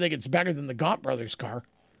up, but I think it's better than the Gaunt brothers car.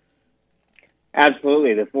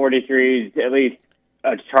 Absolutely. The 43 is at least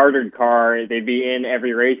a chartered car. They'd be in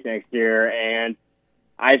every race next year. And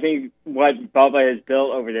I think what Bubba has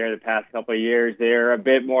built over there the past couple of years, they're a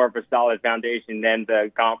bit more of a solid foundation than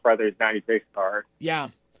the Gaunt brothers 96 car. Yeah.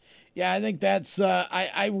 Yeah, I think that's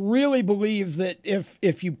I really believe that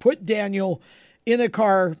if you put Daniel in a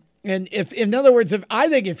car, and if, in other words,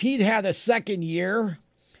 if he'd had a second year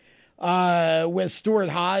with Stuart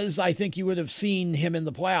Haas, I think you would have seen him in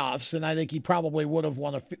the playoffs, and I think he probably would have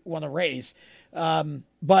won a race.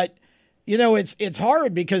 But you know, it's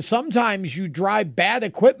hard because sometimes you drive bad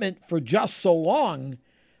equipment for just so long.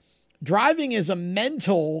 Driving is a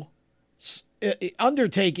mental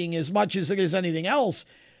undertaking as much as it is anything else,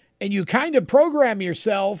 and you kind of program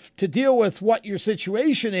yourself to deal with what your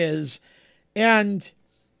situation is. And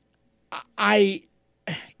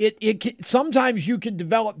sometimes you can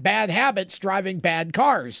develop bad habits driving bad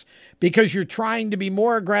cars because you're trying to be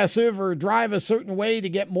more aggressive or drive a certain way to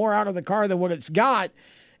get more out of the car than what it's got.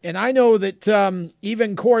 And I know that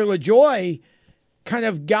even Corey LaJoie kind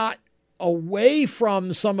of got away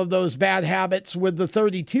from some of those bad habits with the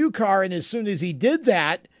 32 car. And as soon as he did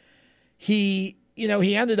that, he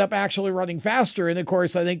ended up actually running faster. And of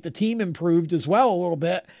course, I think the team improved as well a little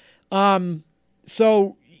bit.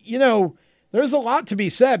 So, there's a lot to be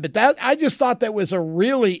said, but I just thought that was a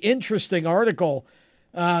really interesting article.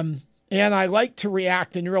 And I like to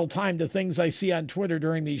react in real time to things I see on Twitter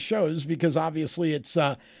during these shows, because obviously it's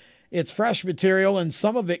fresh material and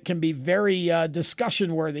some of it can be very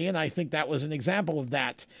discussion worthy. And I think that was an example of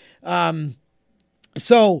that.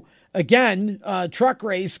 So again, truck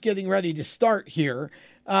race getting ready to start here.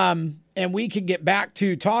 And we can get back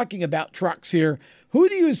to talking about trucks here. Who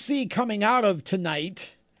do you see coming out of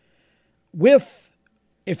tonight if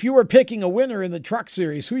you were picking a winner in the truck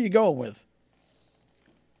series, who are you going with?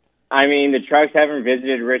 I mean, the trucks haven't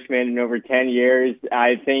visited Richmond in over 10 years.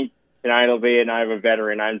 I think tonight will be a night of a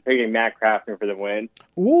veteran. I'm picking Matt Crafton for the win.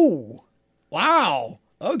 Ooh, wow.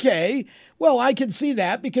 Okay. Well, I can see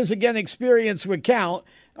that because, again, experience would count.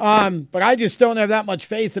 But I just don't have that much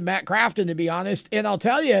faith in Matt Crafton, to be honest. And I'll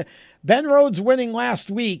tell you, Ben Rhodes winning last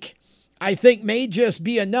week, I think may just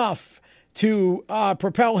be enough to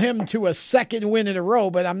propel him to a second win in a row,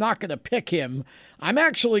 but I'm not going to pick him. I'm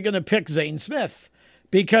actually going to pick Zane Smith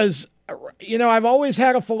because, I've always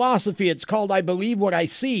had a philosophy. It's called I believe what I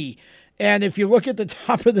see. And if you look at the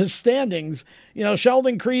top of the standings,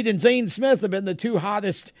 Sheldon Creed and Zane Smith have been the two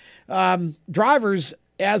hottest drivers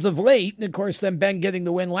as of late. And of course, then Ben getting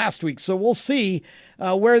the win last week. So we'll see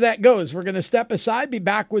where that goes. We're going to step aside, be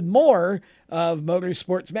back with more of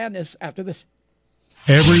Motorsports Madness after this.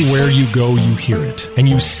 Everywhere you go, you hear it, and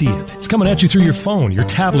you see it. It's coming at you through your phone, your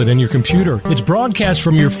tablet, and your computer. It's broadcast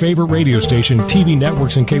from your favorite radio station, TV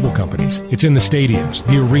networks, and cable companies. It's in the stadiums,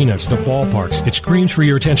 the arenas, the ballparks. It screams for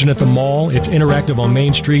your attention at the mall. It's interactive on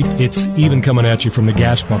Main Street. It's even coming at you from the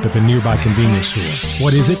gas pump at the nearby convenience store.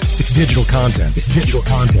 What is it? It's digital content. It's digital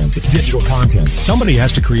content. It's digital content. Somebody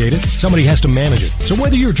has to create it. Somebody has to manage it. So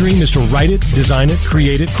whether your dream is to write it, design it,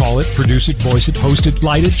 create it, call it, produce it, voice it, host it,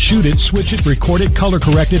 light it, shoot it, switch it, record it, color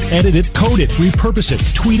correct it, edit it, code it, repurpose it,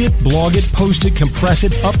 tweet it, blog it, post it, compress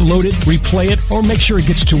it, upload it, replay it, or make sure it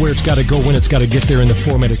gets to where it's got to go when it's got to get there in the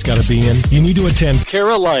format it's got to be in, you need to attend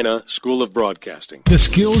Carolina School of Broadcasting. The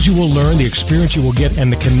skills you will learn, the experience you will get, and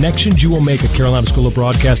the connections you will make at Carolina School of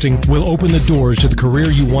Broadcasting will open the doors to the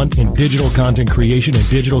career you want in digital content creation and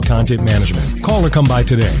digital content management. Call or come by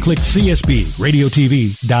today. Click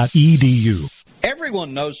csbradiotv.edu.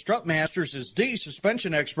 Everyone knows Strutmasters is the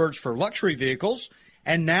suspension experts for luxury vehicles,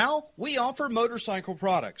 and now we offer motorcycle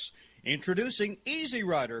products. Introducing Easy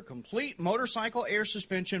Rider Complete Motorcycle Air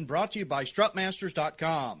Suspension, brought to you by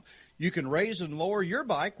Strutmasters.com. You can raise and lower your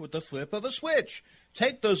bike with the flip of a switch.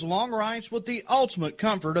 Take those long rides with the ultimate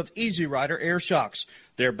comfort of Easy Rider Air Shocks.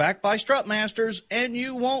 They're backed by Strutmasters, and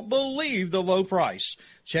you won't believe the low price.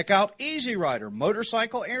 Check out Easy Rider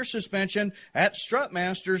Motorcycle Air Suspension at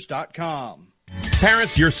Strutmasters.com.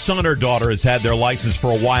 Parents, your son or daughter has had their license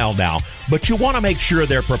for a while now, but you want to make sure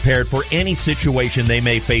they're prepared for any situation they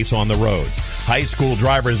may face on the road. High school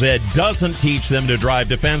driver's ed doesn't teach them to drive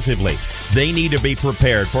defensively. They need to be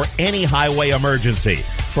prepared for any highway emergency.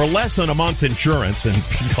 For less than a month's insurance, and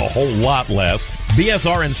a whole lot less,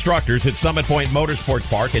 BSR instructors at Summit Point Motorsports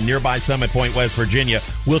Park in nearby Summit Point, West Virginia,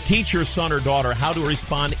 will teach your son or daughter how to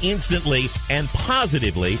respond instantly and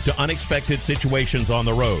positively to unexpected situations on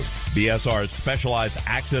the road. BSR's specialized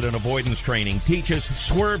accident avoidance training teaches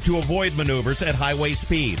swerve to avoid maneuvers at highway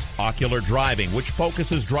speed, ocular driving, which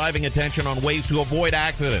focuses driving attention on ways to avoid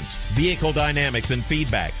accidents, vehicle dynamics and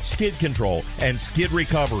feedback, skid control and skid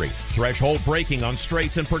recovery, threshold braking on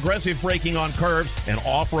straights and progressive braking on curves, and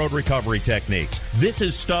off-road recovery techniques. This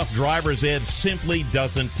is stuff driver's ed simply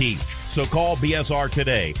doesn't teach. So call BSR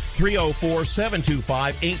today,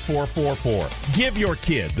 304-725-8444. Give your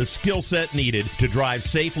kid the skill set needed to drive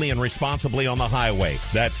safely and responsibly on the highway.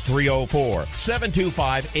 That's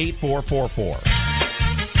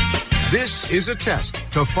 304-725-8444. This is a test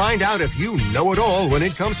to find out if you know it all when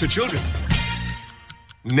it comes to children.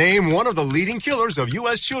 Name one of the leading killers of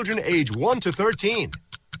U.S. children age 1 to 13.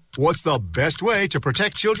 What's the best way to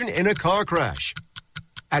protect children in a car crash?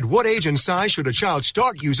 At what age and size should a child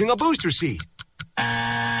start using a booster seat?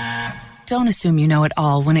 Don't assume you know it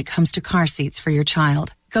all when it comes to car seats for your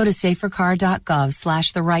child. Go to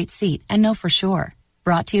safercar.gov/the right seat and know for sure.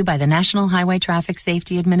 Brought to you by the National Highway Traffic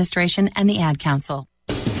Safety Administration and the Ad Council.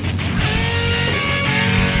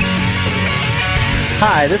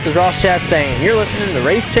 Hi, this is Ross Chastain. You're listening to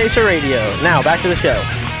Race Chaser Radio. Now, back to the show.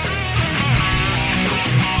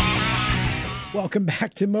 Welcome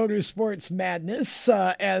back to Motorsports Madness.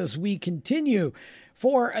 As we continue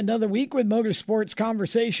for another week with Motorsports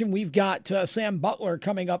Conversation, we've got Sam Butler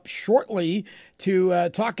coming up shortly to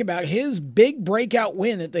talk about his big breakout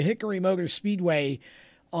win at the Hickory Motor Speedway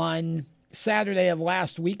on Saturday of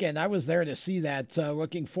last weekend. I was there to see that.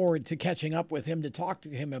 Looking forward to catching up with him to talk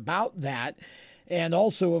to him about that. And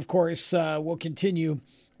also, of course, we'll continue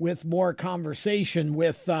with more conversation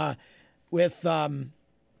with our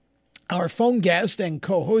phone guest and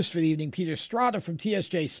co-host for the evening, Peter Stratta from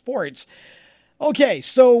TSJ Sports. Okay,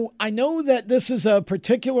 so I know that this is a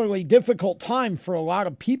particularly difficult time for a lot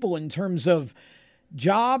of people in terms of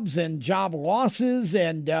jobs and job losses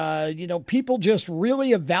and, people just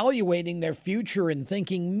really evaluating their future and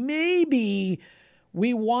thinking maybe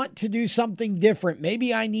we want to do something different.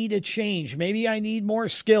 Maybe I need a change. Maybe I need more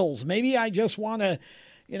skills. Maybe I just want to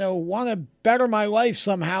better my life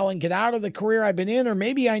somehow and get out of the career I've been in, or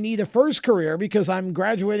maybe I need a first career because I'm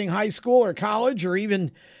graduating high school or college, or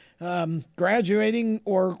even graduating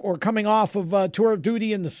or coming off of a tour of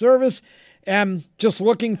duty in the service and just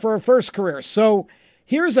looking for a first career. So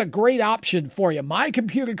here's a great option for you,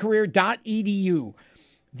 mycomputercareer.edu.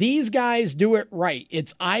 These guys do it right.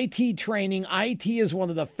 It's IT training. IT is one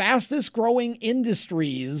of the fastest growing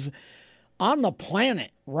industries on the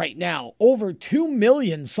planet right now. Over 2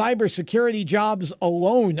 million cybersecurity jobs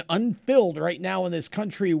alone unfilled right now in this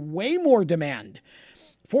country. Way more demand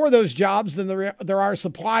for those jobs than there are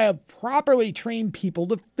supply of properly trained people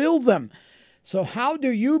to fill them. So how do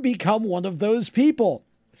you become one of those people?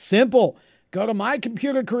 Simple. Go to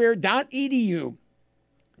mycomputercareer.edu.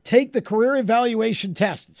 Take the career evaluation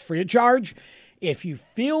test. It's free of charge. If you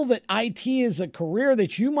feel that IT is a career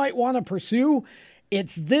that you might want to pursue,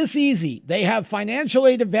 it's this easy. They have financial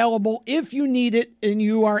aid available if you need it and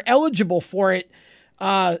you are eligible for it,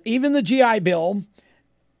 even the GI Bill,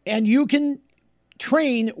 and you can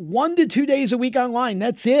train 1 to 2 days a week online.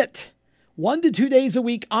 That's it. 1 to 2 days a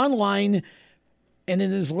week online, and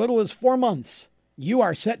in as little as 4 months, you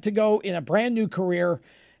are set to go in a brand new career.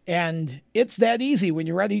 And it's that easy when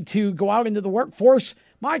you're ready to go out into the workforce.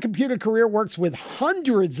 My Computer Career works with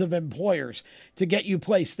hundreds of employers to get you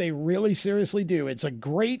placed. They really seriously do. It's a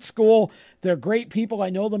great school. They're great people. I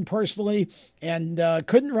know them personally and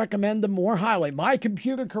couldn't recommend them more highly.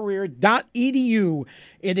 mycomputercareer.edu.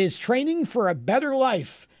 It is training for a better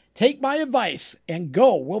life. Take my advice and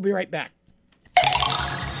go. We'll be right back.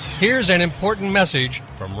 Here's an important message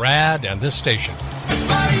from RAD and this station.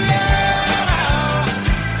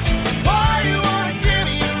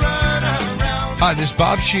 Hi, this is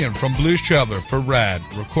Bob Sheehan from Blues Traveler for RAD,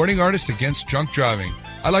 recording artists against drunk driving.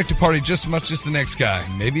 I like to party just as much as the next guy,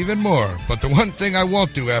 maybe even more. But the one thing I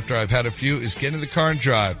won't do after I've had a few is get in the car and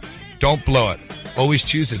drive. Don't blow it. Always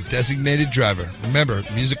choose a designated driver. Remember,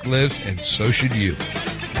 music lives and so should you.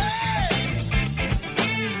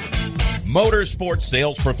 Motorsports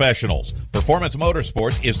sales professionals. Performance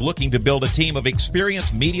Motorsports is looking to build a team of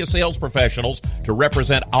experienced media sales professionals to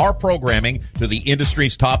represent our programming to the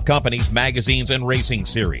industry's top companies, magazines, and racing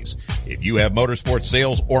series. If you have motorsports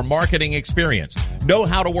sales or marketing experience, know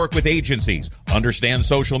how to work with agencies, understand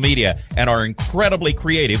social media, and are incredibly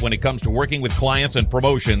creative when it comes to working with clients and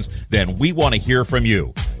promotions, then we want to hear from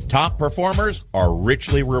you. Top performers are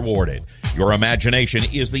richly rewarded. Your imagination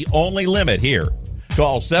is the only limit here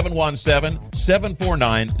Call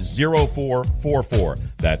 717-749-0444.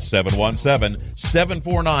 That's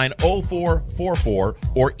 717-749-0444,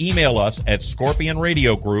 or email us at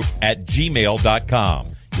scorpionradiogroup@gmail.com.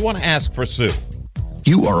 You want to ask for Sue.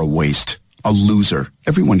 You are a waste. A loser.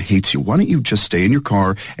 Everyone hates you. Why don't you just stay in your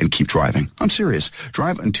car and keep driving? I'm serious.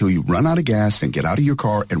 Drive until you run out of gas, then get out of your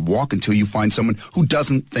car and walk until you find someone who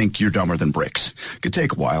doesn't think you're dumber than bricks. Could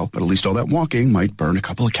take a while, but at least all that walking might burn a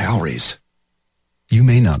couple of calories. You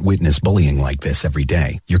may not witness bullying like this every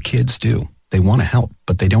day. Your kids do. They want to help,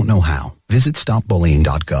 but they don't know how. Visit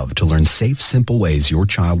stopbullying.gov to learn safe, simple ways your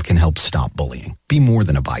child can help stop bullying. Be more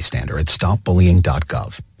than a bystander at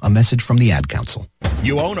stopbullying.gov. A message from the Ad Council.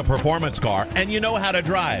 You own a performance car and you know how to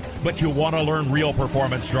drive, but you want to learn real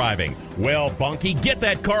performance driving. Well, Bunky, get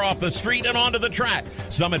that car off the street and onto the track.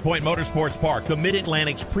 Summit Point Motorsports Park, the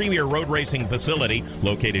Mid-Atlantic's premier road racing facility,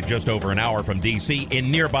 located just over an hour from D.C. in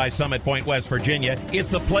nearby Summit Point, West Virginia, is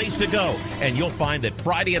the place to go. And you'll find that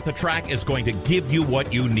Friday at the Track is going to give you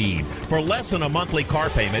what you need. For less than a monthly car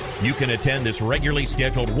payment, you can attend this regularly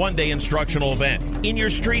scheduled one-day instructional event in your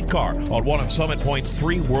street car on one of Summit Point's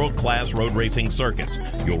 3 world-class road racing circuits.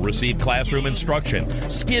 You'll receive classroom instruction,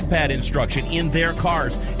 skid pad instruction in their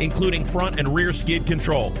cars, including front and rear skid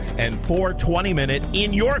control, and 4 20-minute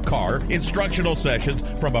in-your-car instructional sessions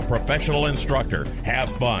from a professional instructor. Have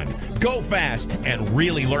fun, go fast, and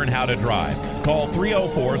really learn how to drive. Call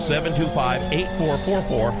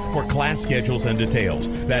 304-725-8444 for class schedules and details.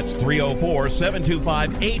 That's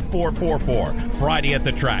 304-725-8444. Friday at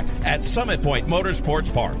the Track at Summit Point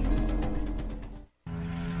Motorsports Park.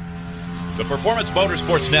 The Performance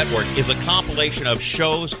Motorsports Network is a compilation of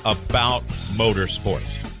shows about motorsports.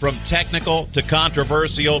 From technical to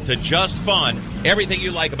controversial to just fun, everything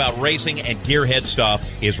you like about racing and gearhead stuff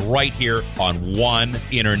is right here on one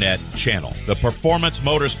internet channel. The Performance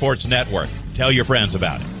Motorsports Network. Tell your friends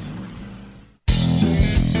about it.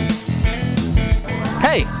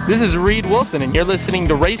 Hey, this is Reed Wilson, and you're listening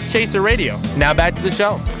to Race Chaser Radio. Now back to the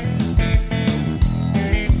show.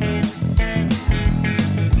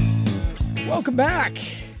 Welcome back.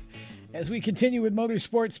 As we continue with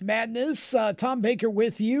Motorsports Madness, Tom Baker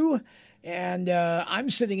with you, and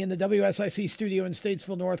I'm sitting in the WSIC studio in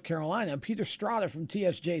Statesville, North Carolina. Peter Stratta from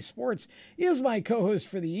TSJ Sports is my co-host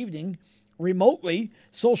for the evening, remotely,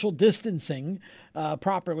 social distancing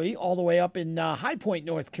properly, all the way up in High Point,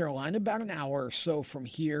 North Carolina, about an hour or so from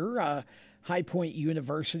here, High Point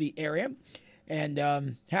University area.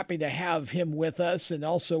 And happy to have him with us, and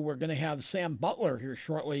also we're going to have Sam Butler here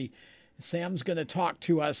shortly. Sam's going to talk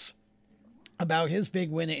to us about his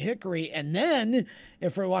big win at Hickory. And then,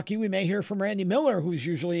 if we're lucky, we may hear from Randy Miller, who's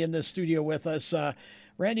usually in the studio with us.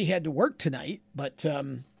 Randy had to work tonight, but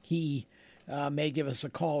he may give us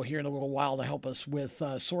a call here in a little while to help us with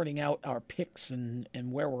sorting out our picks and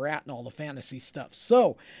where we're at and all the fantasy stuff.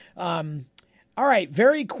 So, all right,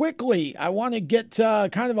 very quickly, I want to get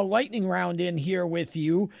kind of a lightning round in here with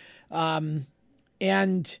you.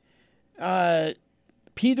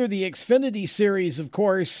 Peter, the Xfinity Series, of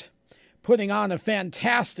course, putting on a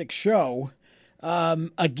fantastic show.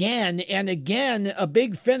 Again and again, a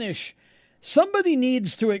big finish. Somebody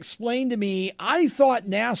needs to explain to me, I thought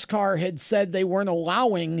NASCAR had said they weren't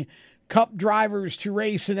allowing Cup drivers to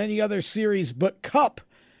race in any other series but Cup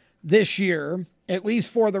this year, at least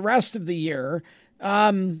for the rest of the year.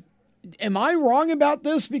 Am I wrong about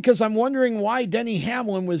this? Because I'm wondering why Denny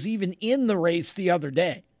Hamlin was even in the race the other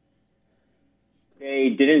day. They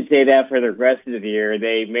didn't say that for the rest of the year.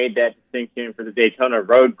 They made that distinction for the Daytona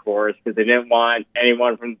road course because they didn't want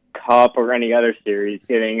anyone from Cup or any other series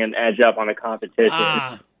getting an edge up on the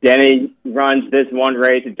competition. Denny runs this one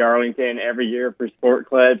race at Darlington every year for Sport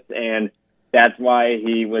Clips, and that's why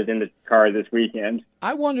he was in the car this weekend.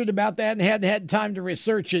 I wondered about that and hadn't had time to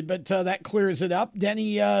research it, but that clears it up.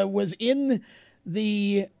 Denny was in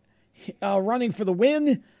the running for the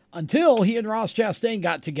win until he and Ross Chastain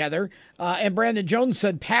got together, and Brandon Jones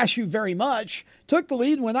said, "Pass you very much," took the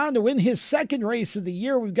lead, went on to win his second race of the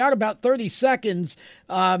year. We've got about 30 seconds.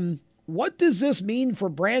 What does this mean for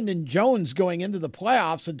Brandon Jones going into the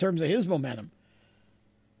playoffs in terms of his momentum?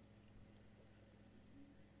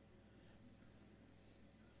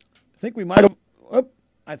 I think we might have... Oh,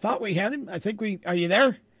 I thought we had him. Are you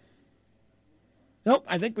there? Nope,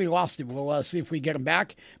 I think we lost him. We'll see if we get him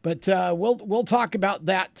back. But we'll talk about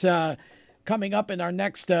that coming up in our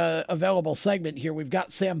next available segment here. We've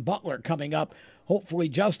got Sam Butler coming up, hopefully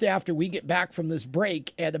just after we get back from this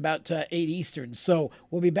break at about 8 Eastern. So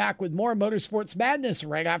we'll be back with more Motorsports Madness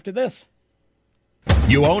right after this.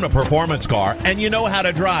 You own a performance car and you know how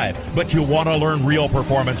to drive, but you want to learn real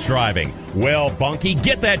performance driving. Well, Bunky,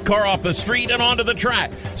 get that car off the street and onto the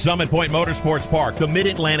track. Summit Point Motorsports Park, the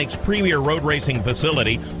Mid-Atlantic's premier road racing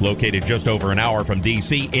facility, located just over an hour from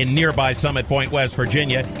D.C. in nearby Summit Point, West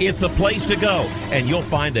Virginia, is the place to go. And you'll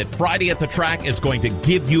find that Friday at the track is going to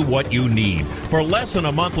give you what you need. For less than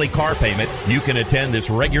a monthly car payment, you can attend this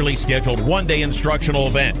regularly scheduled one-day instructional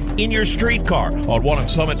event in your street car on one of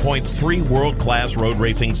Summit Point's 3 world-class road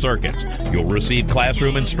racing circuits. You'll receive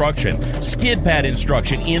classroom instruction, skid pad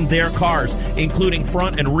instruction in their cars, including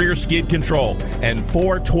front and rear skid control, and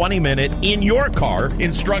 4 20-minute in-your-car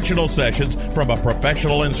instructional sessions from a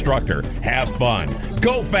professional instructor. Have fun,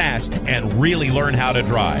 go fast, and really learn how to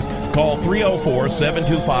drive. Call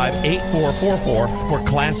 304-725-8444 for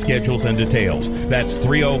class schedules and details. That's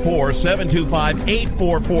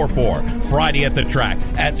 304-725-8444. Friday at the track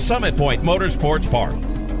at Summit Point Motorsports Park.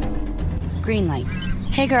 Green light.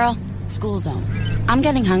 Hey girl, school zone. I'm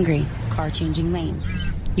getting hungry. Car changing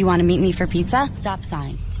lanes. You want to meet me for pizza? Stop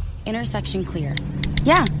sign. Intersection clear.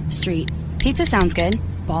 Yeah, street. Pizza sounds good.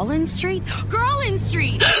 Ballin Street? Girlin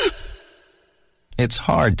Street! It's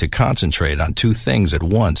hard to concentrate on 2 things at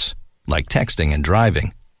once, like texting and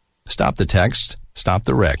driving. Stop the text, stop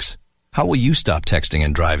the wrecks. How will you stop texting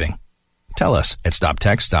and driving? Tell us at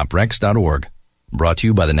stoptextstopwrecks.org. Brought to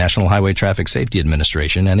you by the National Highway Traffic Safety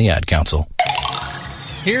Administration and the Ad Council.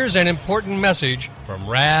 Here's an important message from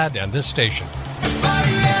RAD and this station.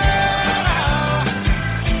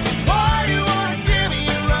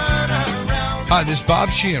 Hi, this is Bob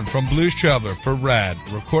Sheehan from Blues Traveler for RAD,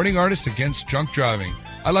 recording artists against drunk driving.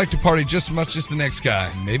 I like to party just as much as the next guy,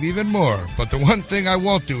 maybe even more, but the one thing I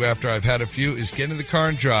won't do after I've had a few is get in the car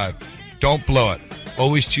and drive. Don't blow it.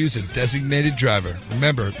 Always choose a designated driver.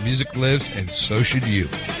 Remember, music lives and so should you.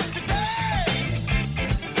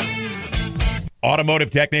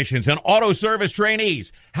 Automotive technicians and auto service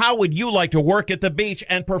trainees, how would you like to work at the beach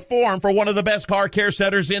and perform for one of the best car care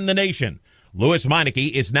centers in the nation? Louis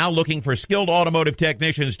Meineke is now looking for skilled automotive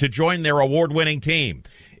technicians to join their award-winning team.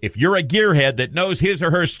 If you're a gearhead that knows his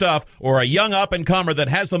or her stuff, or a young up-and-comer that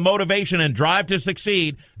has the motivation and drive to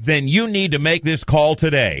succeed, then you need to make this call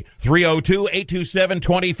today.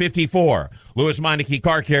 302-827-2054. Louis Meineke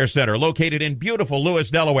Car Care Center, located in beautiful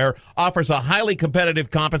Lewis, Delaware, offers a highly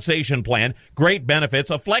competitive compensation plan, great benefits,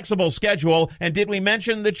 a flexible schedule, and did we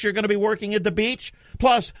mention that you're going to be working at the beach?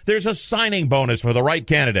 Plus, there's a signing bonus for the right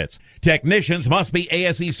candidates. Technicians must be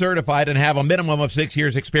ASE certified and have a minimum of 6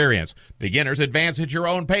 years experience. Beginners advance at your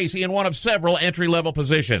own pace in one of several entry-level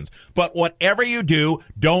positions. But whatever you do,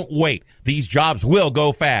 don't wait. These jobs will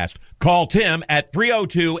go fast. Call Tim at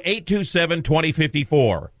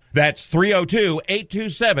 302-827-2054. That's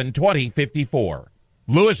 302-827-2054.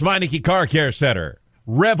 Louis Meineke Car Care Center.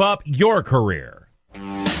 Rev up your career.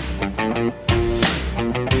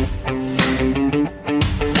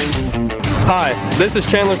 Hi, this is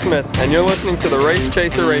Chandler Smith, and you're listening to the Race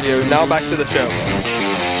Chaser Radio. Now back to the show.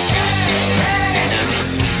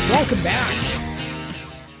 Welcome back.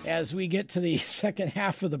 As we get to the second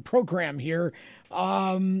half of the program here,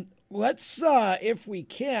 let's, if we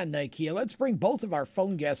can, Ikea, let's bring both of our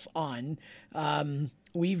phone guests on.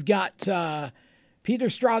 We've got Peter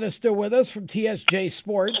Stratta still with us from TSJ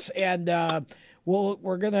Sports, and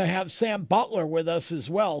we're going to have Sam Butler with us as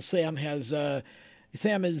well. Sam is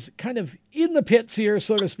kind of in the pits here,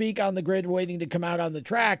 so to speak, on the grid, waiting to come out on the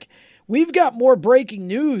track. We've got more breaking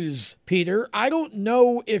news, Peter. I don't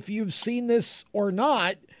know if you've seen this or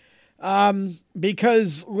not,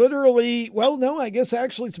 because literally, well, no, I guess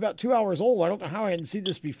actually it's about 2 hours old. I don't know how I hadn't seen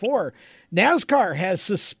this before. NASCAR has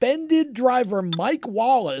suspended driver Mike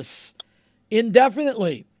Wallace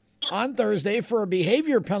indefinitely on Thursday for a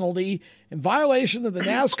behavior penalty in violation of the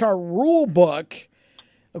NASCAR rule book.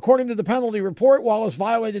 According to the penalty report, Wallace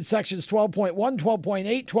violated sections 12.1,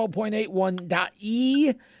 12.8,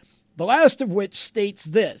 12.81.e, the last of which states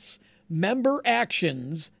this: member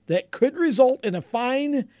actions that could result in a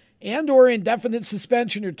fine and or indefinite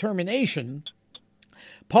suspension or termination,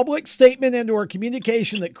 public statement and or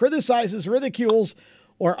communication that criticizes, ridicules,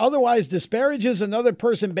 or otherwise disparages another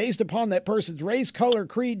person based upon that person's race, color,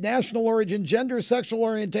 creed, national origin, gender, sexual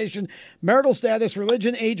orientation, marital status,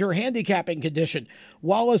 religion, age, or handicapping condition.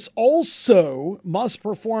 Wallace also must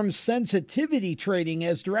perform sensitivity training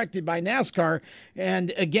as directed by NASCAR.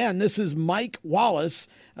 And again, this is Mike Wallace,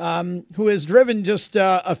 who has driven just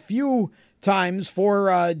a few times for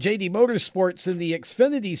JD Motorsports in the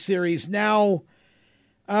Xfinity Series. Now,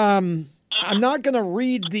 I'm not going to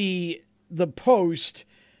read the post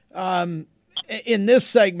in this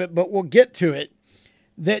segment, but we'll get to it.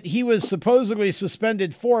 that he was supposedly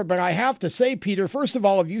suspended for. But I have to say, Peter, first of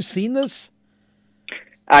all, have you seen this?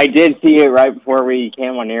 I did see it right before we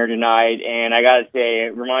came on air tonight, and I got to say,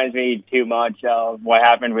 it reminds me too much of what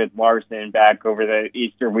happened with Larson back over the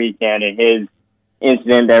Easter weekend and his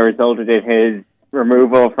incident that resulted in his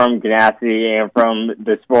removal from Ganassi and from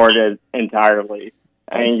the sport entirely.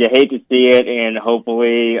 I mean, you hate to see it, and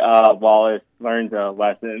hopefully Wallace learns a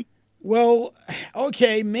lesson. Well,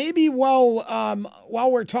 okay, maybe while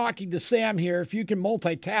we're talking to Sam here, if you can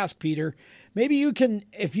multitask, Peter, maybe you can,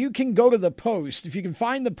 if you can go to the post, if you can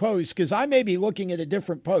find the post, because I may be looking at a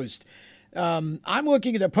different post. I'm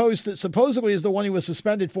looking at a post that supposedly is the one he was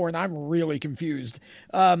suspended for, and I'm really confused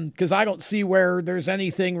because I don't see where there's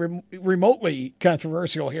anything remotely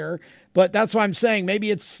controversial here. But that's why I'm saying maybe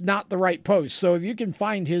it's not the right post. So if you can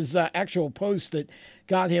find his actual post that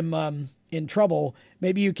got him in trouble,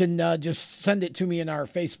 maybe you can just send it to me in our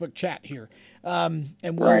Facebook chat here, and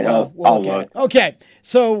we'll look at it. Okay,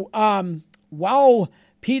 so while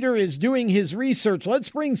Peter is doing his research, let's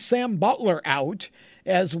bring Sam Butler out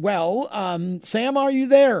as well. Sam, are you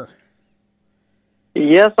there?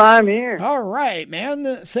 Yes, I'm here. All right,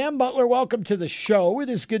 man. Sam Butler, welcome to the show. It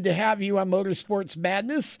is good to have you on Motorsports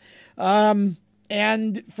Madness.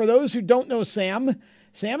 And for those who don't know Sam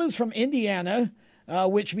is from Indiana,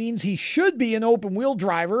 which means he should be an open-wheel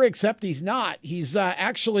driver, except he's not. He's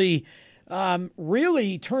actually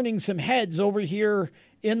really turning some heads over here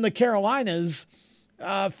in the Carolinas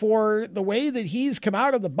for the way that he's come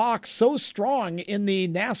out of the box so strong in the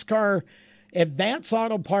NASCAR Advanced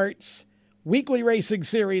Auto Parts Weekly Racing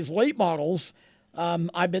Series late models.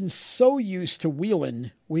 I've been so used to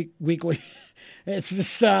wheeling weekly. It's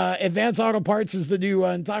just Advanced Auto Parts is the new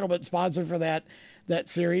entitlement sponsor for that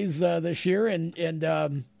series this year, and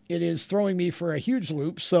it is throwing me for a huge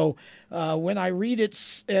loop. So when I read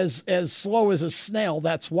it as slow as a snail,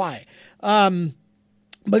 that's why.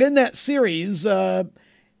 But in that series,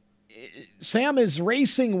 Sam is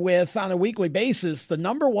racing with, on a weekly basis, the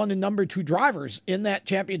number 1 and number 2 drivers in that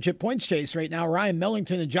championship points chase right now, Ryan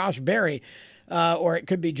Millington and Josh Berry. Or it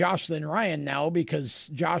could be Josh than Ryan now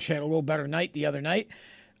because Josh had a little better night the other night.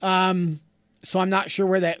 So I'm not sure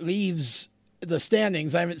where that leaves the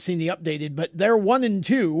standings. I haven't seen the updated, but they're 1 and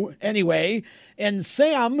 2 anyway. And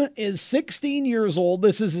Sam is 16 years old.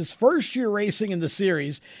 This is his first year racing in the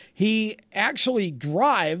series. He actually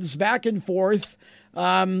drives back and forth,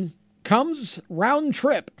 comes round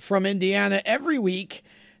trip from Indiana every week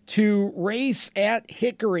to race at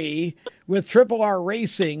Hickory with Triple R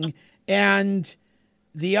Racing. And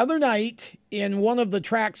the other night, in one of the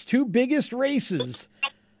track's 2 biggest races,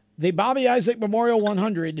 the Bobby Isaac Memorial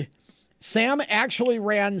 100, Sam actually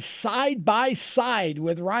ran side by side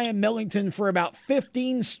with Ryan Millington for about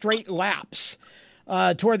 15 straight laps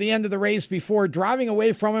toward the end of the race before driving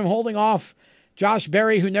away from him, holding off Josh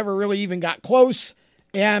Berry, who never really even got close,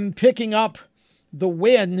 and picking up the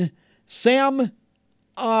win. Sam,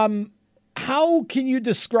 how can you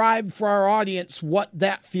describe for our audience what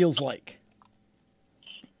that feels like?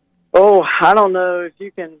 Oh, I don't know if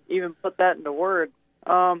you can even put that into words.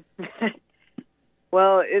 Well,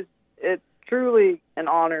 it's truly an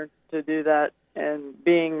honor to do that, and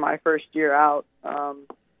being my first year out,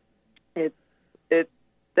 it's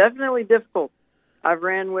definitely difficult. I've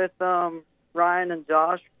ran with Ryan and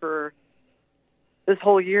Josh for this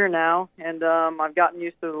whole year now, and I've gotten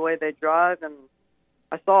used to the way they drive, and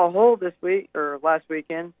I saw a hole last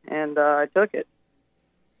weekend, and I took it.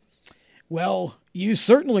 Well, you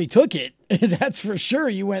certainly took it. That's for sure.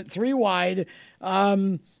 You went 3 wide,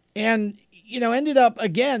 and ended up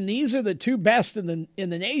again. These are the 2 best in the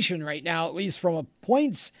nation right now, at least from a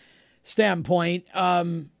points standpoint.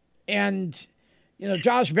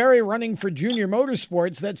 Josh Berry running for Junior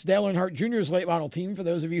Motorsports. That's Dale Earnhardt Jr.'s late model team. For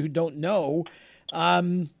those of you who don't know,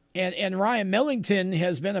 and Ryan Millington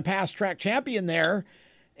has been a past track champion there,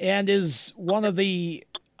 and is one of the.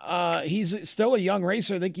 He's still a young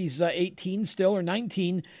racer. I think he's 18 still or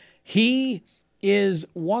 19. He is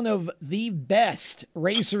one of the best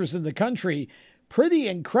racers in the country. Pretty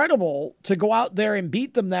incredible to go out there and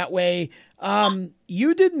beat them that way.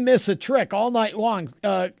 You didn't miss a trick all night long.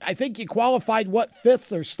 I think you qualified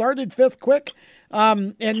 5th or started 5th quick.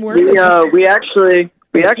 And we actually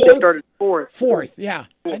started 4th. 4th, yeah.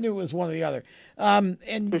 I knew it was one or the other.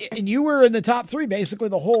 And you were in the top 3 basically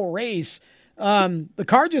the whole race. The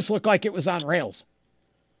car just looked like it was on rails.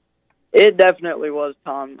 It definitely was,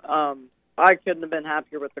 Tom. I couldn't have been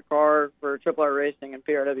happier with the car for Triple R Racing and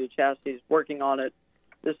PRW Chassis working on it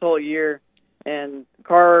this whole year. And the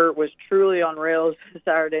car was truly on rails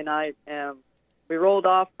Saturday night. And we rolled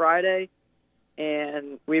off Friday,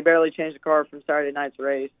 and we barely changed the car from Saturday night's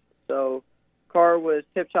race. So car was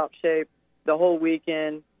tip-top shape the whole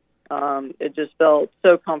weekend. It just felt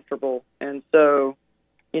so comfortable and so,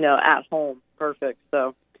 at home, perfect.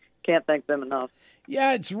 So can't thank them enough.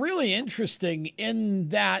 Yeah, it's really interesting in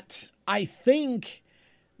that I think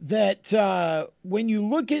that when you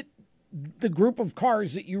look at the group of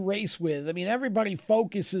cars that you race with, I mean, everybody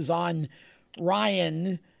focuses on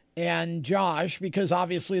Ryan and Josh because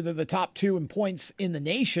obviously they're the top two in points in the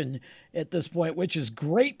nation at this point, which is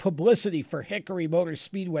great publicity for Hickory Motor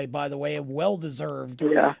Speedway, by the way, and well-deserved.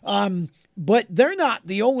 Yeah. But they're not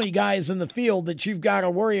the only guys in the field that you've got to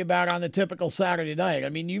worry about on a typical Saturday night. I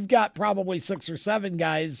mean, you've got probably 6 or 7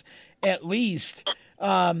 guys at least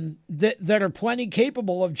that are plenty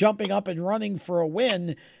capable of jumping up and running for a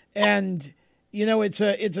win. And, it's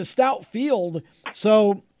a stout field.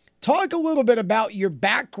 So talk a little bit about your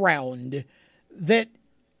background that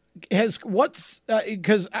has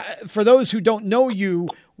because for those who don't know you,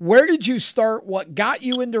 where did you start? What got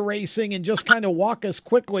you into racing? And just kind of walk us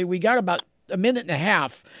quickly. We got about a minute and a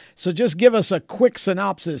half. So just give us a quick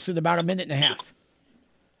synopsis in about a minute and a half.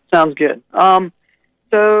 Sounds good.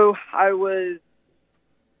 So I was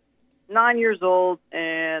 9 years old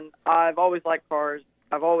and I've always liked cars.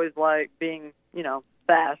 I've always liked being,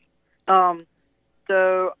 fast.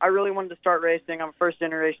 So I really wanted to start racing. I'm a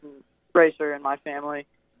first-generation racer in my family,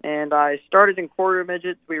 and I started in quarter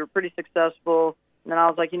midgets. We were pretty successful, and then I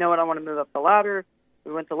was like, you know what, I want to move up the ladder.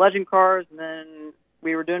 We went to Legend Cars, and then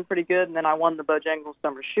we were doing pretty good, and then I won the Bojangles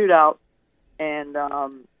Summer Shootout, and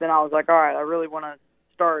then I was like, all right, I really want to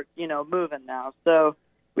start, moving now. So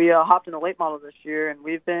we hopped in the late model this year, and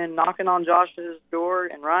we've been knocking on Josh's door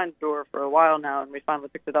and Ryan's door for a while now, and we finally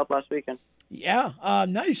picked it up last weekend. Yeah,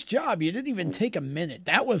 nice job. You didn't even take a minute.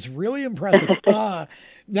 That was really impressive. And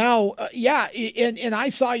I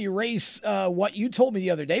saw you race. What you told me the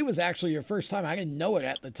other day was actually your first time. I didn't know it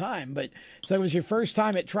at the time, but so it was your first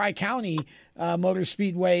time at Tri-County Motor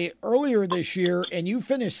Speedway earlier this year, and you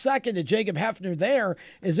finished second to Jacob Hefner there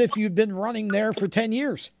as if you'd been running there for 10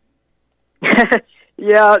 years.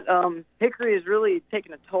 Yeah, Hickory has really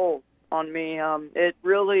taken a toll on me. It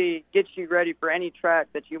really gets you ready for any track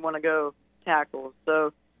that you want to go tackle.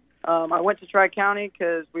 So I went to Tri-County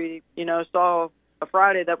because we, saw a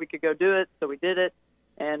Friday that we could go do it, so we did it,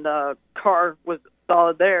 and car was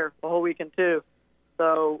solid there the whole weekend too.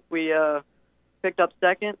 So we picked up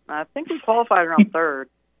second. I think we qualified around third,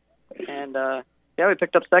 and we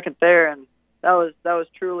picked up second there, and that was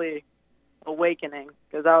truly awakening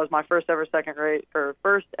because that was my first ever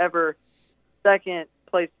second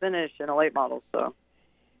place finish in a late model. So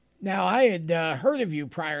now I had heard of you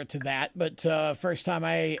prior to that, but first time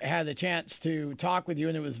I had the chance to talk with you,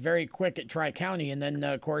 and it was very quick at Tri-County, and then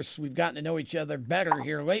of course we've gotten to know each other better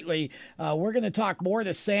here lately. We're going to talk more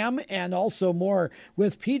to Sam and also more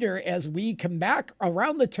with Peter as we come back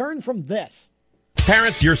around the turn from this.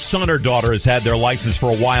 Parents, your son or daughter has had their license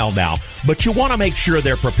for a while now, but you want to make sure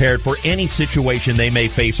they're prepared for any situation they may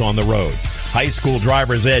face on the road. High school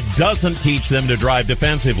driver's ed doesn't teach them to drive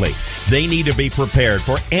defensively. They need to be prepared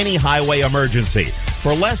for any highway emergency.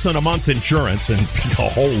 For less than a month's insurance, and a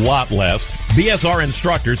whole lot less, BSR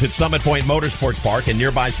instructors at Summit Point Motorsports Park in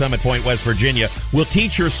nearby Summit Point, West Virginia, will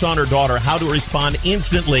teach your son or daughter how to respond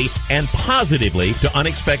instantly and positively to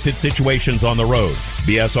unexpected situations on the road.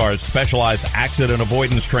 BSR's specialized accident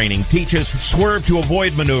avoidance training teaches swerve to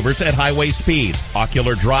avoid maneuvers at highway speed,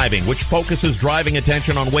 ocular driving, which focuses driving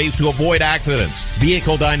attention on ways to avoid accidents,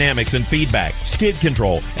 vehicle dynamics and feedback, skid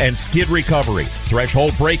control and skid recovery,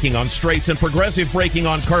 threshold braking on straights and progressive braking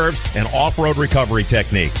on curves, and off-road recovery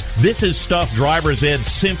techniques. This is stuff driver's ed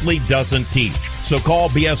simply doesn't teach. So call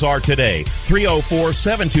BSR today,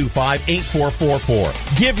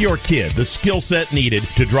 304-725-8444. Give your kid the skill set needed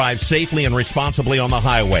to drive safely and responsibly on the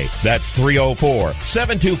highway. That's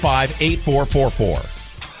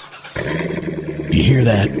 304-725-8444. You hear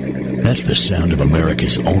that? That's the sound of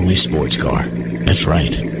America's only sports car. That's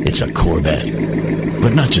right. It's a Corvette.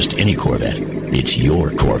 But not just any Corvette. It's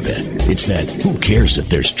your Corvette. It's that who cares if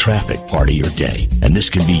there's traffic part of your day. And this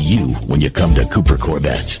can be you when you come to Cooper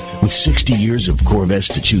Corvettes. With 60 years of Corvettes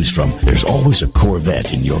to choose from, there's always a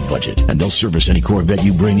Corvette in your budget. And they'll service any Corvette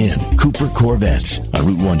you bring in. Cooper Corvettes on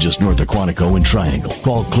Route 1 just north of Quantico and Triangle.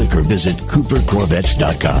 Call, click, or visit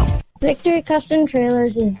CooperCorvettes.com. Victory Custom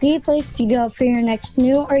Trailers is the place to go for your next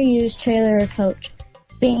new or used trailer or coach.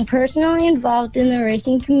 Being personally involved in the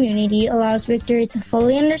racing community allows Victory to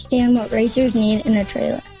fully understand what racers need in a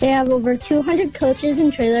trailer. They have over 200 coaches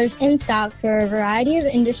and trailers in stock for a variety of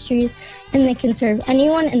industries, and they can serve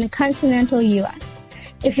anyone in the continental U.S.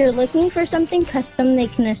 If you're looking for something custom, they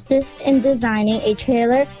can assist in designing a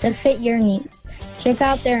trailer to fit your needs. Check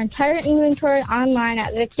out their entire inventory online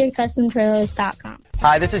at victorcustomtrailers.com.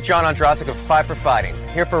 Hi, this is John Ondrasik of Five for Fighting,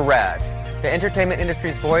 here for RAD, the entertainment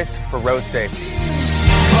industry's voice for road safety.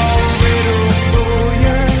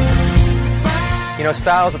 You know,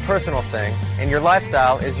 style is a personal thing, and your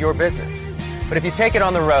lifestyle is your business. But if you take it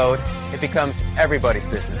on the road, it becomes everybody's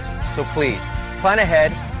business. So please, plan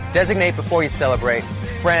ahead, designate before you celebrate.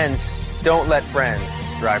 Friends, don't let friends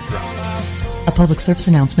drive drunk. A public service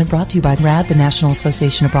announcement brought to you by RAD, the National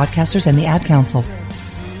Association of Broadcasters, and the Ad Council.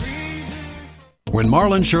 When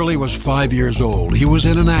Marlon Shirley was 5 years old, he was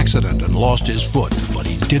in an accident and lost his foot, but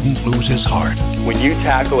he didn't lose his heart. When you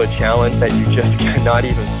tackle a challenge that you just cannot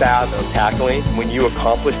even fathom tackling, when you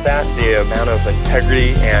accomplish that, the amount of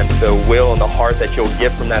integrity and the will and the heart that you'll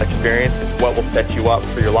get from that experience is what will set you up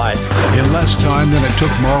for your life. In less time than it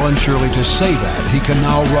took Marlon Shirley to say that, he can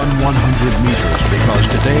now run 100 meters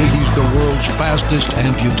because today he's the world's fastest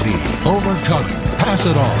amputee. Overcome it. Pass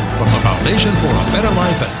it on from the Foundation for a Better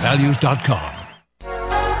Life at Values.com.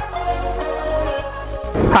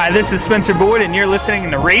 Hi, this is Spencer Boyd, and you're listening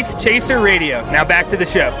to Race Chaser Radio. Now back to the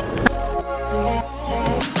show.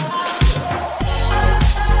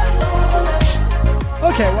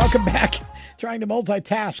 Okay, welcome back. Trying to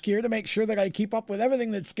multitask here to make sure that I keep up with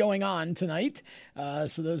everything that's going on tonight.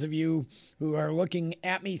 So those of you who are looking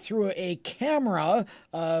at me through a camera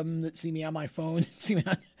that see me on my phone, see me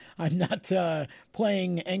on, I'm not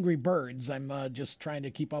playing Angry Birds. I'm just trying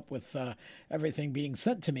to keep up with everything being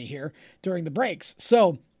sent to me here during the breaks.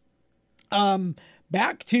 So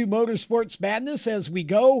back to Motorsports Madness as we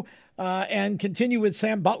go and continue with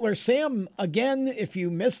Sam Butler. Sam, again, if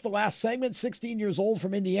you missed the last segment, 16 years old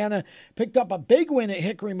from Indiana, picked up a big win at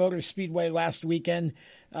Hickory Motor Speedway last weekend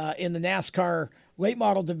in the NASCAR late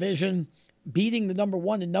model division, beating the number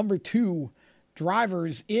 1 and number 2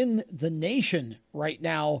 drivers in the nation right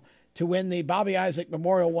now to win the Bobby Isaac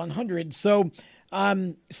Memorial 100. So,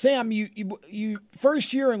 Sam, you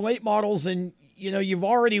first year in late models, and you know you've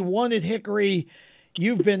already won at Hickory.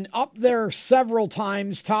 You've been up there several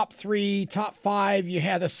times, top 3, top 5. You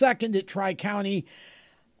had a second at Tri-County.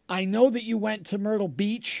 I know that you went to Myrtle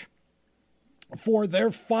Beach for their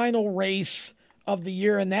final race of the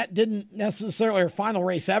year, and that didn't necessarily, or final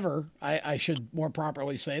race ever, I should more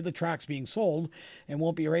properly say. The track's being sold and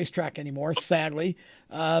won't be a racetrack anymore, sadly.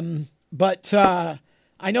 But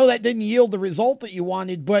I know that didn't yield the result that you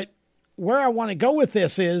wanted, but where I want to go with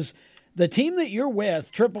this is the team that you're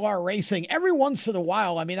with, Triple R Racing, every once in a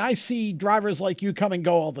while, I mean, I see drivers like you come and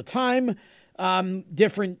go all the time,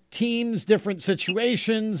 different teams, different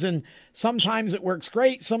situations, and sometimes it works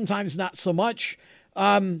great, sometimes not so much.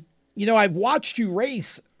 You know, I've watched you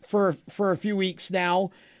race for a few weeks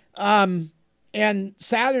now. And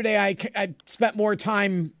Saturday I spent more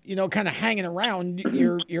time, you know, kind of hanging around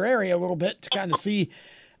your area a little bit to kind of see.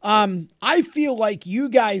 I feel like you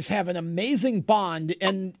guys have an amazing bond,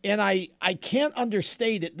 and I can't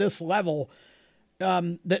understate at this level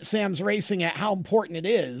that Sam's racing at how important it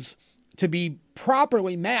is to be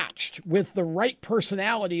properly matched with the right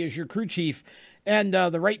personality as your crew chief and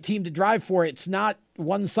the right team to drive for. It's not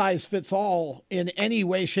one size fits all in any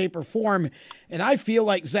way, shape, or form. And I feel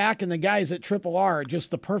like Zach and the guys at Triple R are just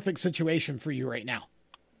the perfect situation for you right now.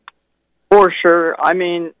 For sure. I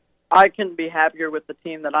mean, I couldn't be happier with the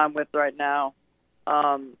team that I'm with right now.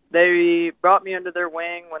 They brought me under their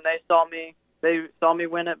wing when they saw me. They saw me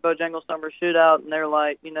win at Bojangles Summer Shootout, and they're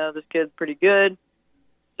like, you know, this kid's pretty good.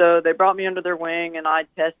 So they brought me under their wing, and I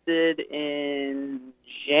tested in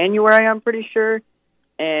January, I'm pretty sure,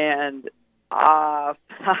 and I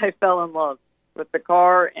fell in love with the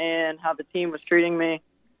car and how the team was treating me.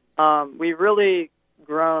 We've really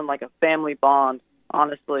grown like a family bond.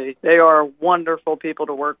 Honestly, they are wonderful people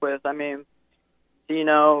to work with. I mean, you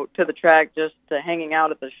know, to the track, just to hanging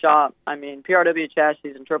out at the shop. I mean, PRW Chassis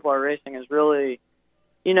and Triple R Racing has really,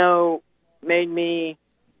 you know, made me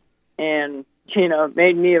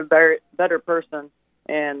a better person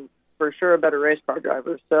and for sure a better race car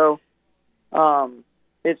driver. So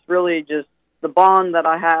it's really just the bond that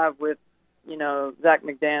I have with, you know, Zach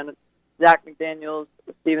McDaniels,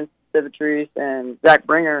 Steven Civitrice, and Zach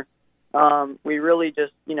Bringer. We really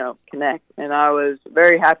just, you know, connect. And I was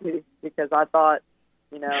very happy because I thought,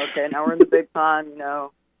 you know, okay, now we're in the big time, you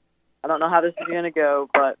know, I don't know how this is going to go,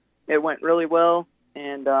 but it went really well.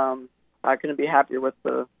 And I couldn't be happier with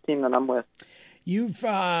the team that I'm with. You've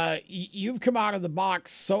come out of the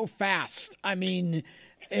box so fast. I mean,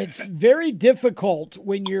 it's very difficult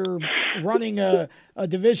when you're running a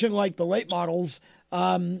division like the late models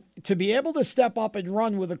to be able to step up and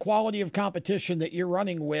run with the quality of competition that you're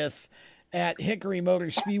running with at Hickory Motor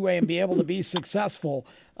Speedway and be able to be successful.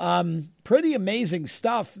 Pretty amazing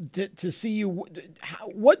stuff to see you.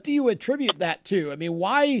 What do you attribute that to? I mean,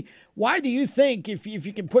 why do you think, if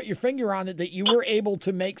you can put your finger on it, that you were able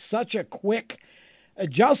to make such a quick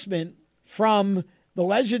adjustment from the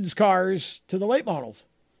Legends cars to the late models?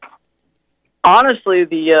 Honestly,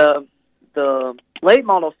 the late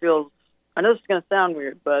model feels, I know this is going to sound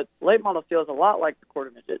weird, but late model feels a lot like the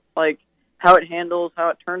quarter midget. Like how it handles, how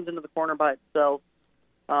it turns into the corner by itself.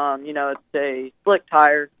 It's a slick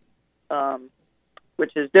tire,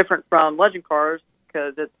 which is different from Legend cars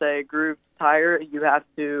because it's a grooved tire. You have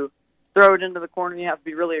to throw it into the corner. You have to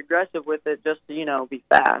be really aggressive with it just to, be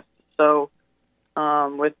fast. So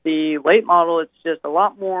with the late model, it's just a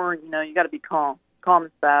lot more, you got to be calm. Calm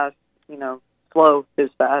is fast, slow is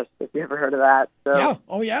fast, if you ever heard of that. So, yeah.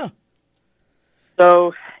 Oh, yeah.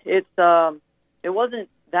 So it wasn't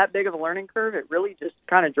that big of a learning curve. It really just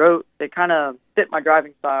kind of fit my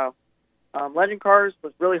driving style. Legend cars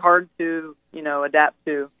was really hard to, adapt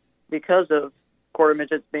to because of quarter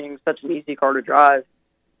midgets being such an easy car to drive.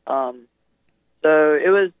 So it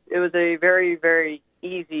was a very, very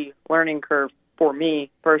easy learning curve for me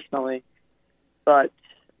personally, but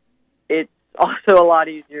it's also a lot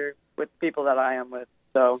easier with people that I am with.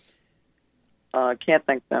 So can't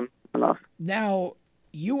thank them enough. Now,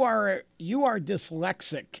 you are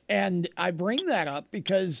dyslexic, and I bring that up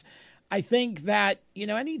because I think that,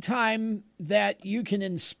 anytime that you can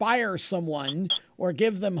inspire someone or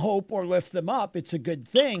give them hope or lift them up, it's a good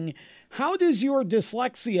thing. How does your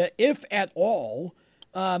dyslexia, if at all,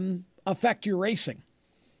 affect your racing?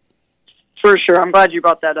 For sure. I'm glad you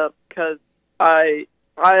brought that up because I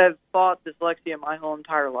have fought dyslexia my whole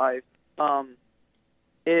entire life.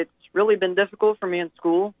 It's really been difficult for me in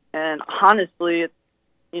school, and honestly, it's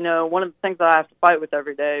one of the things that I have to fight with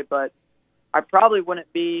every day, but I probably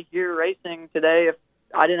wouldn't be here racing today if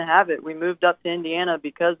I didn't have it. We moved up to Indiana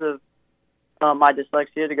because of my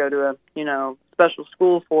dyslexia to go to a, special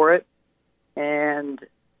school for it, and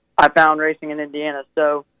I found racing in Indiana.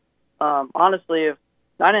 So, honestly, if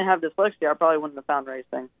I didn't have dyslexia, I probably wouldn't have found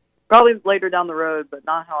racing. Probably later down the road, but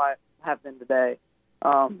not how I have been today.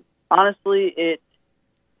 Honestly, it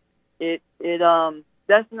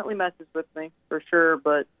definitely messes with me for sure,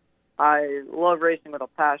 but I love racing with a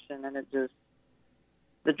passion, and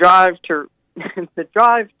the drive to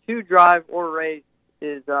drive or race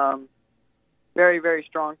is very, very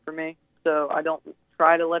strong for me. So I don't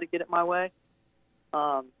try to let it get in my way.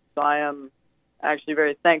 So I am actually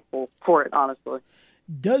very thankful for it, honestly.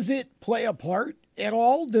 Does it play a part at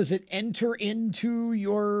all? Does it enter into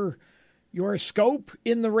your scope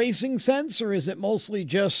in the racing sense, or is it mostly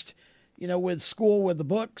just, with school, with the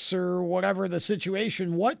books, or whatever the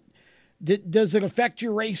situation? Does it affect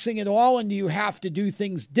your racing at all, and do you have to do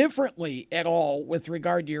things differently at all with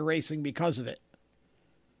regard to your racing because of it?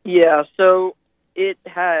 Yeah, so it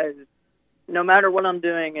has, no matter what I'm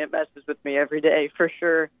doing, it messes with me every day, for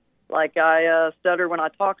sure. Like, I stutter when I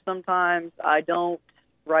talk sometimes. I don't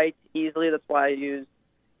write easily. That's why I use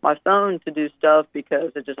my phone to do stuff,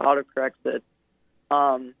 because it just autocorrects it.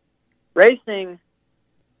 Racing,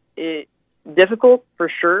 it's difficult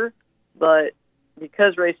for sure, but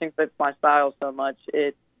because racing fits my style so much,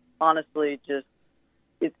 it honestly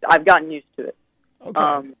I've gotten used to it.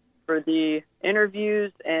 Okay. For the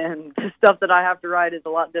interviews and the stuff that I have to write is a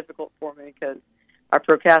lot difficult for me because I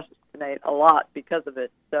procrastinate a lot because of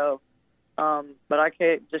it. So, but I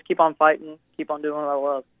can't just keep on fighting, keep on doing what I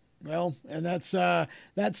love. Well, and that's the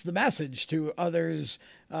message to others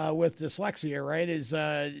with dyslexia, right? Is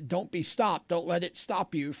don't be stopped. Don't let it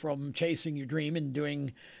stop you from chasing your dream and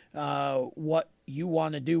doing what you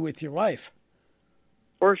want to do with your life.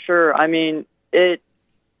 For sure. I mean, if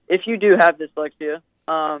you do have dyslexia,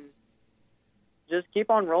 just keep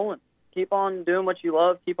on rolling. Keep on doing what you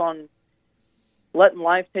love. Keep on letting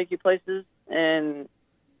life take you places, and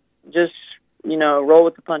just roll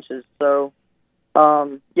with the punches. So.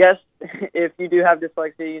 Yes, if you do have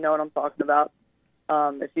dyslexia, you know what I'm talking about.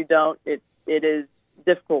 If you don't, it is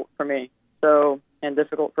difficult for me, and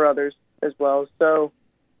difficult for others as well. So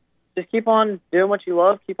just keep on doing what you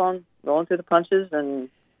love, keep on rolling through the punches, and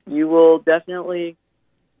you will definitely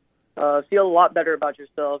feel a lot better about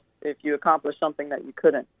yourself if you accomplish something that you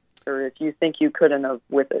couldn't, or if you think you couldn't have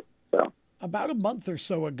with it. So about a month or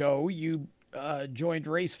so ago, you joined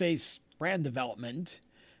Raceface Brand Development.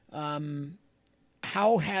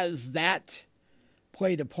 How has that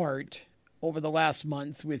played a part over the last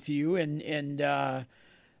month with you, and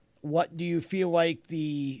what do you feel like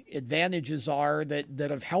the advantages are that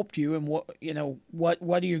have helped you, and what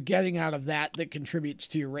are you getting out of that contributes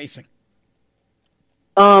to your racing?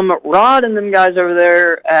 Rod and them guys over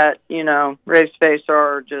there at, Race Face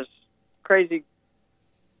are just crazy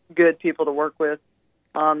good people to work with.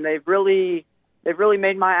 They've really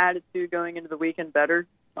made my attitude going into the weekend better.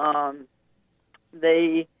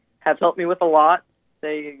 They have helped me with a lot.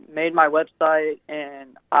 They made my website,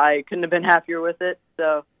 and I couldn't have been happier with it.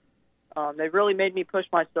 So they've really made me push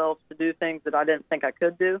myself to do things that I didn't think I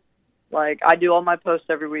could do. Like, I do all my posts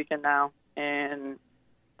every weekend now, and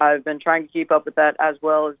I've been trying to keep up with that as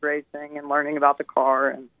well as racing and learning about the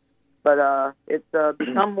car. But it's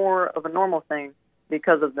become more of a normal thing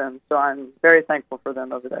because of them. So I'm very thankful for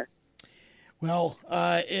them over there. Well,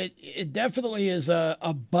 it definitely is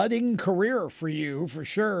a budding career for you, for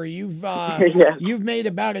sure. You've yes. You've made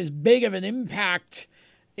about as big of an impact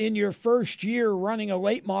in your first year running a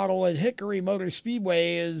late model at Hickory Motor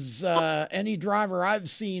Speedway as any driver I've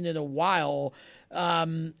seen in a while,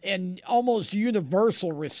 and almost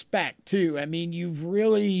universal respect too. I mean, you've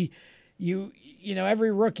really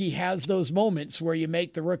every rookie has those moments where you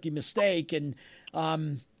make the rookie mistake, and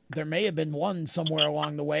there may have been one somewhere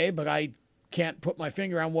along the way, but I can't put my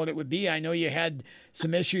finger on what it would be. I know you had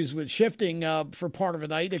some issues with shifting for part of a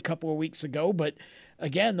night a couple of weeks ago, but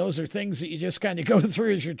again, those are things that you just kind of go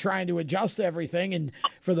through as you're trying to adjust to everything. And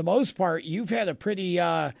for the most part, you've had a pretty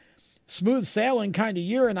smooth sailing kind of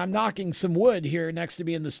year, and I'm knocking some wood here next to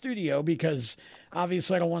me in the studio because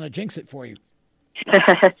obviously I don't want to jinx it for you.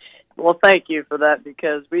 Well, thank you for that,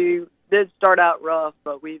 because we did start out rough,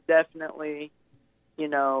 but we've definitely,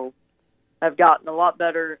 have gotten a lot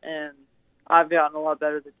better, and I've gotten a lot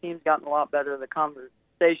better. The team's gotten a lot better. The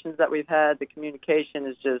conversations that we've had, the communication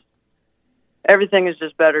is just, everything is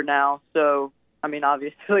just better now. So, I mean,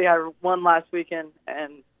 obviously I won last weekend,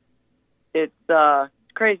 and it's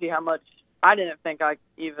crazy how much I didn't think I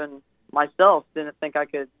even myself didn't think I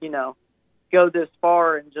could, go this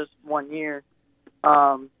far in just 1 year.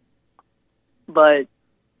 But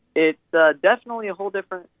it's definitely a whole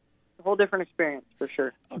different experience for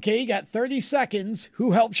sure. Okay, you got 30 seconds.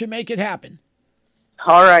 Who helps you make it happen?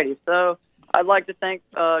 All righty. So I'd like to thank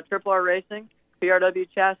Triple R Racing, PRW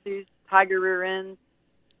Chassis, Tiger Rear Ends,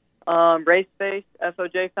 Race Face,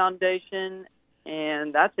 FOJ Foundation,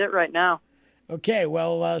 and that's it right now. Okay,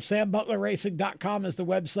 well, SamButlerRacing.com is the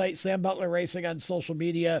website, Sam Butler Racing on social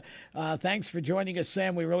media. Thanks for joining us,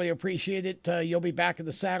 Sam. We really appreciate it. You'll be back in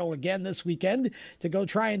the saddle again this weekend to go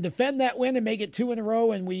try and defend that win and make it 2 in a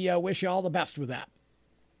row, and we wish you all the best with that.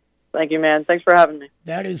 Thank you, man. Thanks for having me.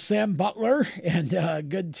 That is Sam Butler, and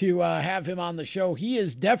good to have him on the show. He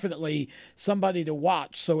is definitely somebody to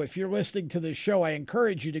watch, so if you're listening to this show, I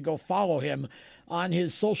encourage you to go follow him on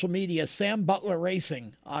his social media, Sam Butler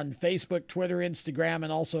Racing, on Facebook, Twitter, Instagram,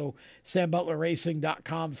 and also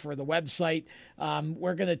SamButlerRacing.com for the website.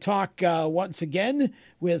 We're going to talk once again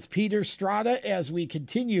with Peter Stratta as we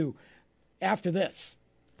continue after this.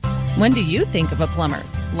 When do you think of a plumber?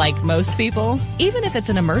 Like most people, even if it's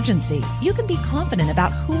an emergency, you can be confident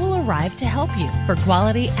about who will arrive to help you. For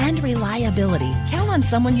quality and reliability, count on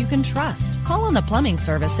someone you can trust. Call on the plumbing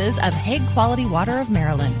services of Hague Quality Water of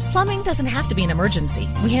Maryland. Plumbing doesn't have to be an emergency.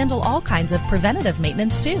 We handle all kinds of preventative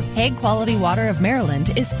maintenance too. Hague Quality Water of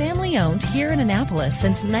Maryland is family owned here in Annapolis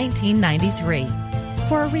since 1993.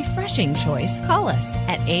 For a refreshing choice, call us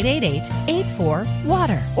at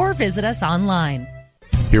 888-84-WATER or visit us online.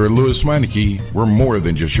 Here at Lewis Meineke, we're more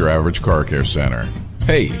than just your average car care center.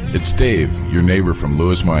 Hey, it's Dave, your neighbor from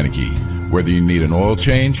Lewis Meineke. Whether you need an oil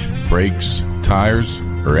change, brakes, tires,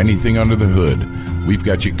 or anything under the hood, we've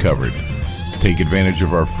got you covered. Take advantage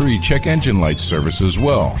of our free check engine light service as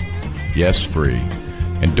well. Yes, free.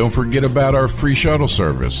 And don't forget about our free shuttle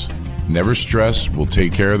service. Never stress, we'll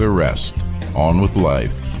take care of the rest. On with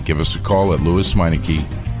life. Give us a call at Lewis Meineke,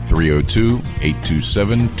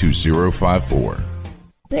 302-827-2054.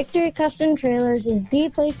 Victory Custom Trailers is the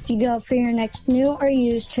place to go for your next new or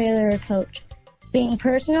used trailer or coach. Being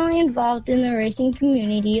personally involved in the racing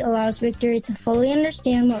community allows Victory to fully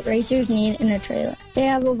understand what racers need in a trailer. They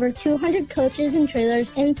have over 200 coaches and trailers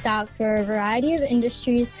in stock for a variety of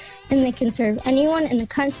industries, and they can serve anyone in the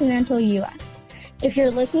continental U.S. If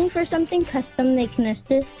you're looking for something custom, they can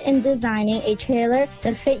assist in designing a trailer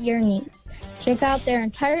to fit your needs. Check out their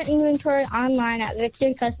entire inventory online at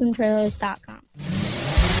victorycustomtrailers.com.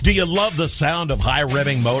 Do you love the sound of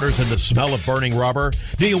high-revving motors and the smell of burning rubber?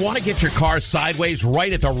 Do you want to get your car sideways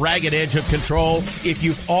right at the ragged edge of control? If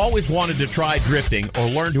you've always wanted to try drifting or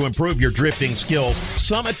learn to improve your drifting skills,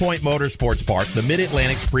 Summit Point Motorsports Park, the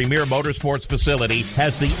Mid-Atlantic's premier motorsports facility,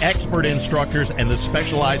 has the expert instructors and the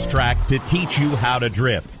specialized track to teach you how to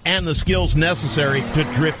drift and the skills necessary to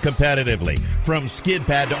drift competitively. From skid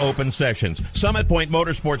pad to open sessions, Summit Point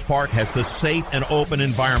Motorsports Park has the safe and open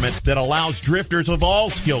environment that allows drifters of all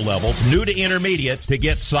skill levels, new to intermediate, to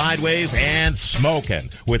get sideways and smoking.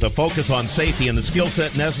 With a focus on safety and the skill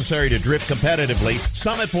set necessary to drift competitively,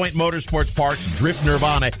 Summit Point Motorsports Park's Drift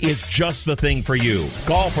Nirvana is just the thing for you.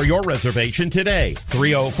 Call for your reservation today,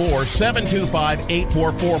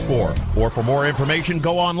 304-725-8444. Or for more information,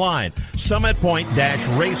 go online,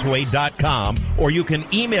 summitpoint-raceway.com, or you can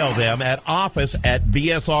email them at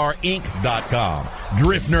office@bsrinc.com.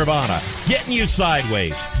 Drift Nirvana, getting you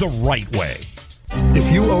sideways the right way.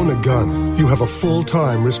 If you own a gun, you have a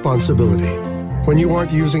full-time responsibility. When you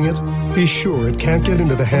aren't using it, be sure it can't get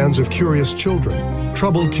into the hands of curious children,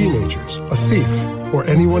 troubled teenagers, a thief, or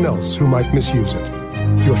anyone else who might misuse it.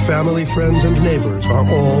 Your family, friends, and neighbors are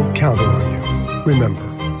all counting on you. Remember,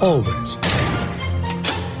 always,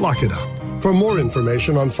 lock it up. For more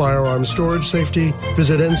information on firearm storage safety,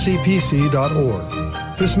 visit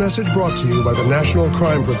ncpc.org. This message brought to you by the National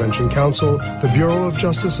Crime Prevention Council, the Bureau of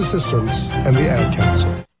Justice Assistance, and the Ad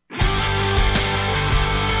Council.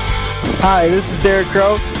 Hi, this is Derek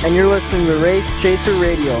Krause, and you're listening to Race Chaser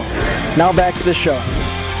Radio. Now back to the show.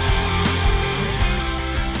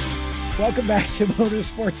 Welcome back to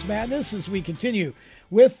Motorsports Madness as we continue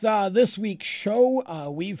with this week's show.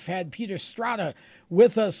 We've had Peter Stratta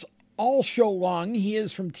with us all show long. He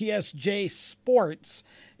is from TSJ Sports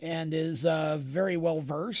and is very well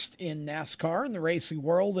versed in NASCAR and the racing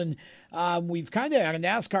world. And we've kind of had a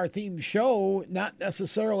NASCAR themed show, not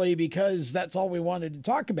necessarily because that's all we wanted to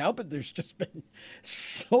talk about, but there's just been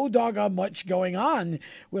so doggone much going on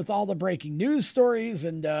with all the breaking news stories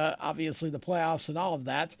and obviously the playoffs and all of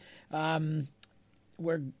that.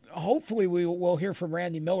 Hopefully we will hear from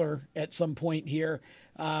Randy Miller at some point here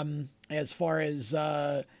as far as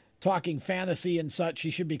talking fantasy and such.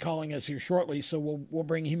 He should be calling us here shortly, so we'll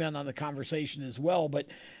bring him in on the conversation as well. But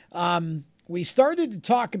we started to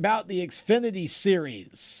talk about the Xfinity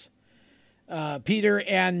Series, Peter,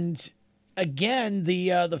 and again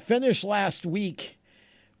the finish last week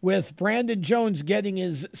with Brandon Jones getting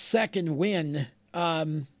his second win,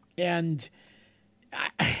 and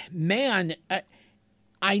man.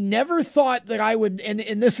 I never thought that I would,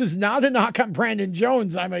 and this is not a knock on Brandon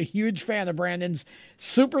Jones. I'm a huge fan of Brandon's,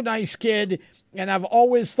 super nice kid, and I've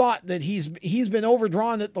always thought that he's been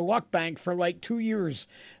overdrawn at the luck bank for like 2 years,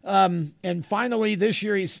 and finally this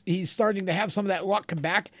year he's starting to have some of that luck come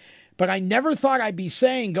back. But I never thought I'd be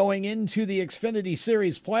saying going into the Xfinity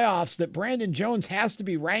Series playoffs that Brandon Jones has to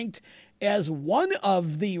be ranked as one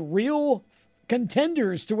of the real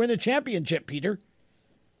contenders to win a championship, Peter.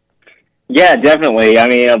 Yeah, definitely. I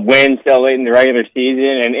mean, a win so late in the regular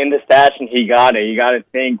season, and in the fashion he got it. You got to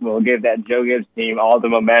think will give that Joe Gibbs team all the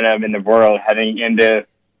momentum in the world heading into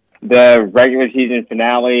the regular season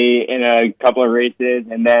finale in a couple of races,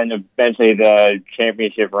 and then eventually the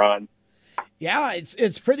championship run. Yeah,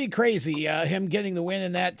 it's pretty crazy him getting the win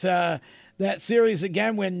in that series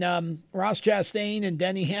again when Ross Chastain and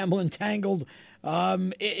Denny Hamlin tangled.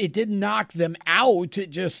 It didn't knock them out.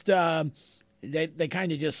 It just They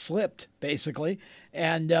kind of just slipped, basically,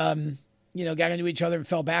 and, got into each other and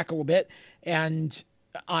fell back a little bit. And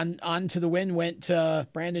on to the win went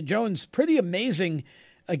Brandon Jones. Pretty amazing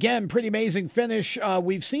finish.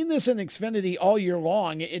 We've seen this in Xfinity all year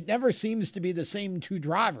long. It never seems to be the same two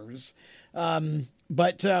drivers.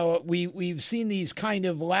 But we've seen these kind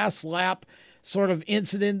of last lap sort of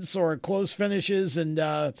incidents or close finishes, and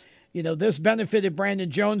this benefited Brandon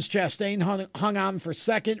Jones. Chastain hung on for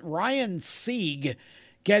second. Ryan Sieg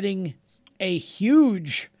getting a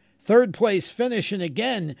huge third-place finish, and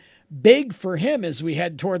again, big for him as we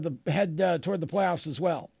head toward the playoffs as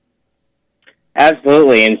well.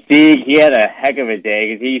 Absolutely, and Sieg, he had a heck of a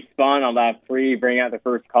day because he spun on lap 3, bringing out the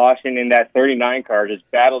first caution, and that 39 car just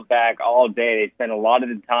battled back all day. They spent a lot of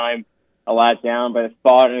the time a lap down, but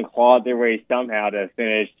fought and clawed their way somehow to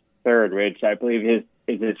finish third, which I believe is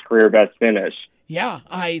his career best finish. Yeah,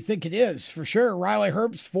 I think it is, for sure. Riley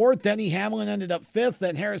Herbst fourth, Denny Hamlin ended up fifth,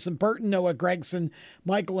 then Harrison Burton, Noah Gragson,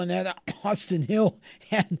 Michael Annetta, Austin Hill,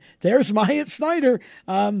 and there's Myatt Snyder.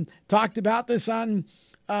 Talked about this on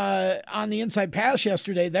the Inside Pass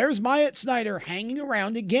yesterday. There's Myatt Snyder hanging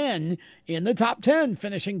around again in the top 10,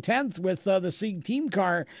 finishing 10th with the Sieg team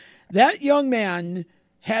car. That young man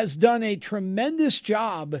has done a tremendous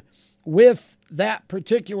job with that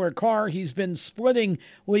particular car. He's been splitting,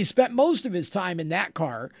 well, he spent most of his time in that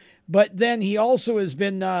car, but then he also has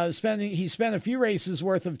been he spent a few races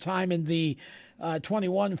worth of time in the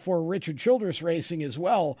 21 for Richard Childress Racing as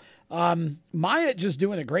well. Myatt just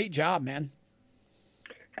doing a great job, man.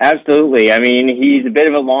 Absolutely. I mean, he's a bit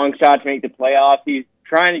of a long shot to make the playoffs. He's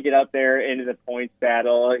trying to get up there into the points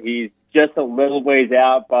battle. He's just a little ways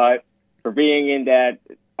out, but for being in that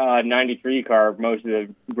 93 car most of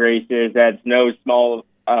the races, that's no small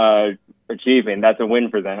achievement. That's a win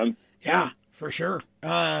for them. Yeah, for sure.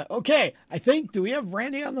 Okay, I think, do we have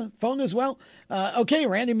Randy on the phone as well? Okay,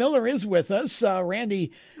 Randy Miller is with us.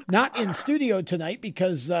 Randy not in studio tonight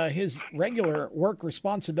because his regular work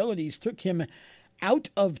responsibilities took him out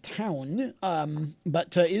of town,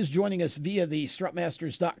 but is joining us via the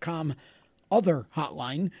strutmasters.com other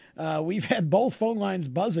hotline. We've had both phone lines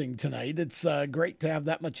buzzing tonight. It's great to have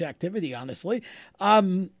that much activity, honestly.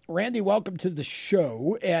 Randy, welcome to the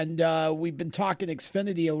show. And we've been talking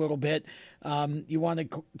Xfinity a little bit. You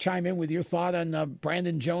want to chime in with your thought on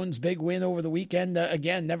Brandon Jones' big win over the weekend?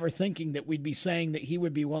 Again, never thinking that we'd be saying that he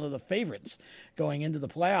would be one of the favorites going into the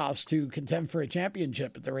playoffs to contend for a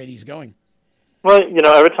championship at the rate he's going. Well,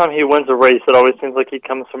 every time he wins a race, it always seems like he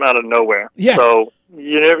comes from out of nowhere. Yeah. So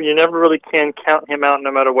you never really can count him out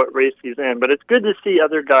no matter what race he's in. But it's good to see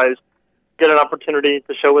other guys get an opportunity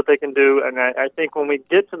to show what they can do. And I think when we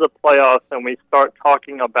get to the playoffs and we start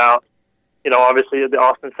talking about, obviously the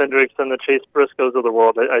Austin Cindricks and the Chase Briscoes of the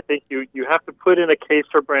world, I think you have to put in a case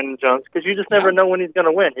for Brandon Jones because you just never know when he's going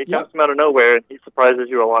to win. He comes from out of nowhere and he surprises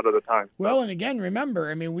you a lot of the time. Well, and again, remember,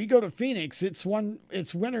 I mean, we go to Phoenix, it's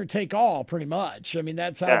winner take all pretty much. I mean,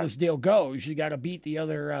 that's how this deal goes. You got to beat the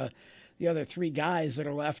other three guys that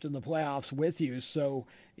are left in the playoffs with you. So,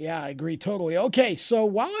 yeah, I agree totally. Okay, so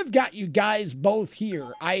while I've got you guys both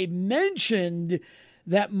here, I mentioned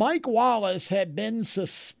that Mike Wallace had been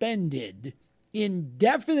suspended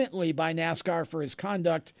indefinitely by NASCAR for his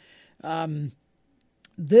conduct.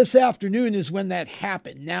 This afternoon is when that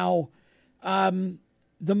happened. Now,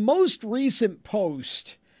 the most recent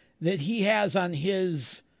post that he has on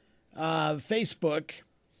his Facebook,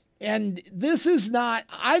 and this is not,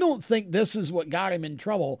 I don't think this is what got him in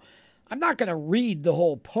trouble. I'm not going to read the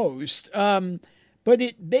whole post, but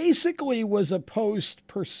it basically was a post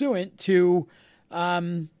pursuant to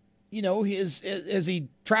as he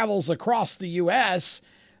travels across the U.S.,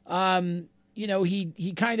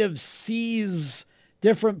 he kind of sees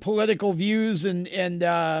different political views and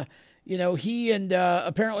he and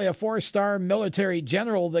apparently a 4-star military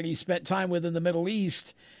general that he spent time with in the Middle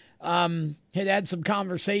East had some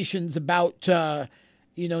conversations about,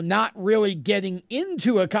 not really getting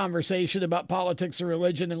into a conversation about politics or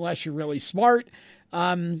religion unless you're really smart.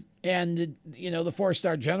 And the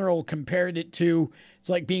 4-star general compared it to, it's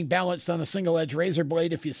like being balanced on a single-edged razor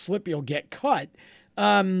blade. If you slip, you'll get cut.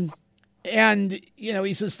 And,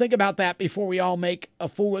 he says, think about that before we all make a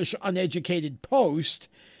foolish, uneducated post.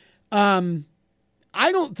 I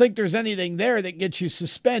don't think there's anything there that gets you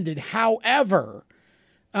suspended. However,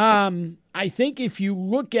 I think if you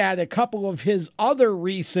look at a couple of his other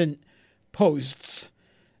recent posts,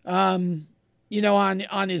 on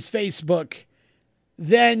his Facebook,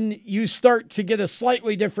 then you start to get a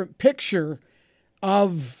slightly different picture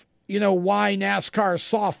of, why NASCAR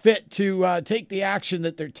saw fit to take the action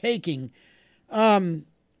that they're taking. I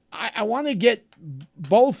want to get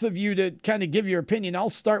both of you to kind of give your opinion. I'll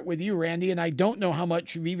start with you, Randy, and I don't know how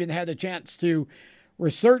much you've even had a chance to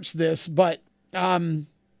research this, but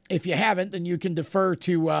if you haven't, then you can defer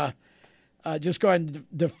to just go ahead and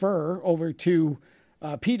defer over to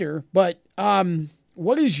Peter. But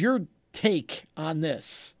what is your take on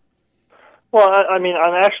this? Well, I'm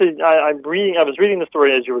reading. I was reading the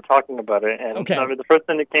story as you were talking about it, and okay. The first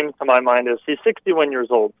thing that came to my mind is he's 61 years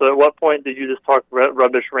old. So, at what point did you just talk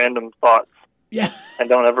rubbish, random thoughts? Yeah, and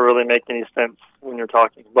don't ever really make any sense when you're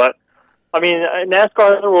talking. But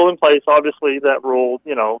NASCAR has a rule in place. Obviously, that rule,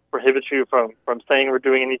 prohibits you from saying or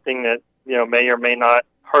doing anything that may or may not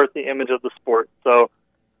hurt the image of the sport. So,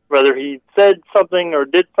 whether he said something or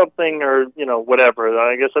did something or whatever,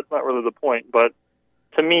 I guess that's not really the point. But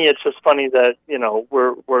to me, it's just funny that,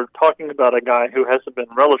 we're talking about a guy who hasn't been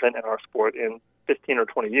relevant in our sport in 15 or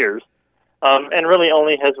 20 years, and really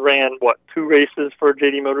only has ran, 2 races for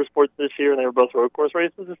JD Motorsports this year, and they were both road course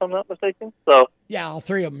races, if I'm not mistaken. So yeah, all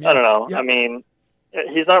 3 of them. Yeah. I don't know. Yep.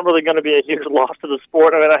 He's not really going to be a huge loss to the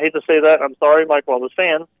sport. I hate to say that. I'm sorry, Mike Wallace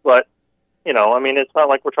fans, but, it's not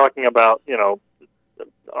like we're talking about,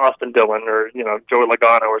 Austin Dillon or, Joey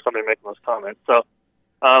Logano or somebody making those comments. So,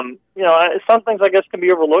 Some things I guess can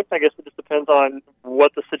be overlooked. I guess it just depends on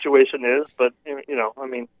what the situation is. But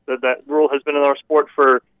that rule has been in our sport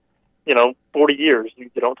for 40 years. You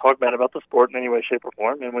don't talk bad about the sport in any way, shape, or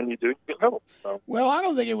form, and when you do, you get in trouble. So. Well, I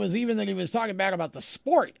don't think it was even that he was talking bad about the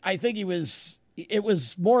sport. I think it was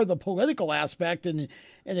more the political aspect, and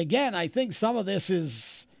again, I think some of this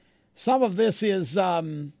is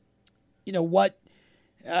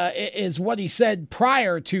what he said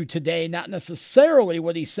prior to today, not necessarily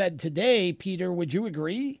what he said today. Peter, would you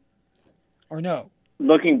agree or no?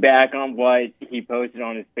 Looking back on what he posted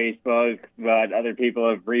on his Facebook, what other people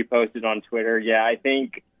have reposted on Twitter, yeah, I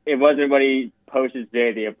think it wasn't what he posted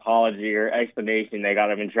today, the apology or explanation that got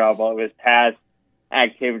him in trouble. It was past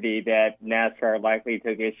activity that NASCAR likely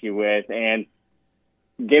took issue with. And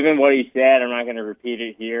given what he said, I'm not going to repeat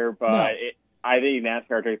it here, but I think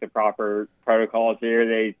NASCAR took the proper protocols here.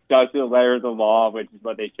 They stuck to the letter of the law, which is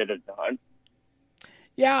what they should have done.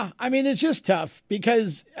 Yeah, I mean, it's just tough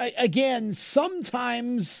because, again,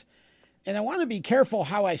 sometimes, and I want to be careful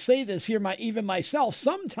how I say this here, even myself,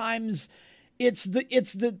 sometimes it's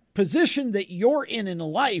the position that you're in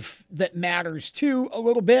life that matters too a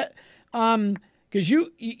little bit. Because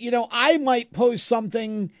I might post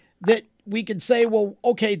something that we could say, well,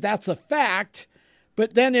 okay, that's a fact.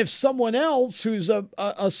 But then if someone else who's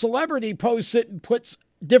a celebrity posts it and puts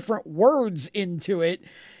different words into it,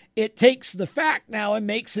 it takes the fact now and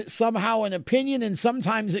makes it somehow an opinion, and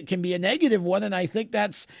sometimes it can be a negative one. And I think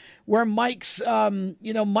that's where Mike's,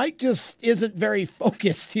 Mike just isn't very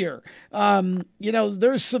focused here.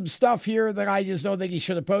 There's some stuff here that I just don't think he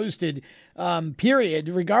should have posted, period,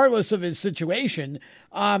 regardless of his situation.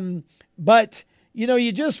 But,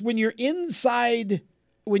 when you're inside,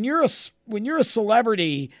 when you're a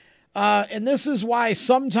celebrity, and this is why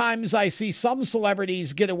sometimes I see some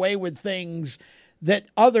celebrities get away with things that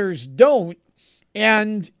others don't,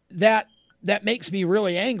 and that makes me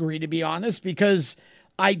really angry, to be honest, because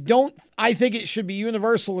I think it should be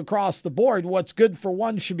universal across the board. What's good for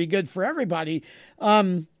one should be good for everybody.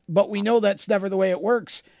 But we know that's never the way it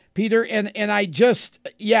works, Peter. And I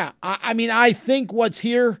think what's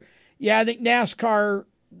here, I think NASCAR,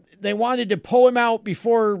 they wanted to pull him out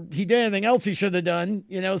before he did anything else he should have done,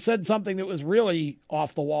 said something that was really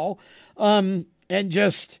off the wall, and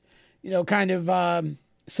just,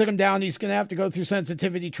 sit him down. He's going to have to go through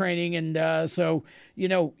sensitivity training. And you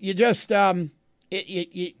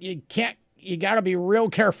got to be real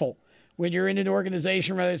careful when you're in an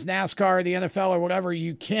organization, whether it's NASCAR, the NFL, or whatever.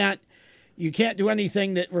 You can't do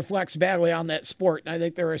anything that reflects badly on that sport. And I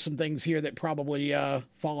think there are some things here that probably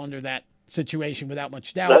fall under that situation without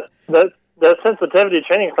much doubt. That sensitivity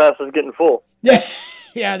training class is getting full. Yeah,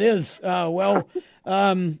 it is.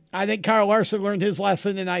 I think Kyle Larson learned his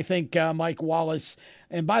lesson, and I think Mike Wallace.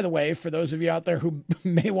 And by the way, for those of you out there who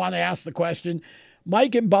may want to ask the question,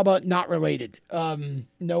 Mike and Bubba, not related.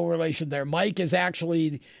 No relation there. Mike is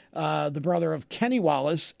actually the brother of Kenny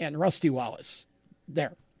Wallace and Rusty Wallace.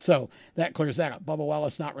 There. So that clears that up. Bubba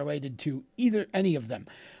Wallace not related to any of them.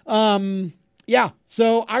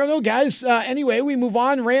 So I don't know, guys. Anyway, we move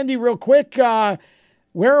on. Randy, real quick,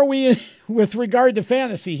 where are we with regard to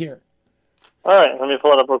fantasy here? All right, let me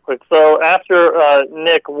pull it up real quick. So after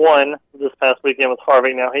Nick won this past weekend with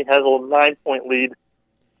Harvick, now he has a little 9-point lead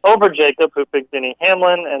over Jacob, who picked Denny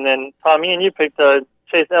Hamlin, and then Tommy and you picked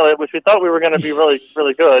Chase Elliott, which we thought we were going to be really,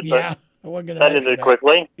 really good. Yeah, but that ended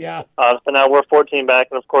quickly. Yeah. So now we're 14 back,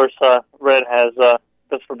 and of course, Red has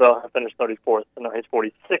Christopher Bell finished 34th, so now he's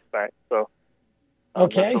 46 back. So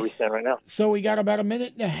okay, that's where we stand right now. So we got about a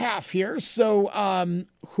minute and a half here. So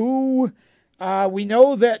who? We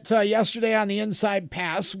know that yesterday on the Inside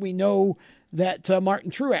Pass, we know that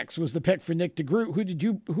Martin Truex was the pick for Nick DeGroot.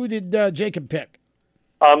 Who did Jacob pick?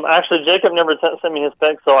 Actually, Jacob never sent me his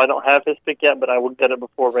pick, so I don't have his pick yet, but I will get it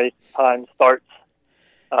before race time starts.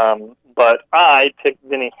 But I picked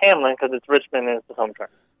Denny Hamlin because it's Richmond and it's his home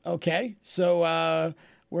track. Okay, so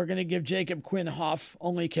we're going to give Jacob Quinn Huff.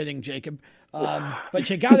 Only kidding, Jacob. But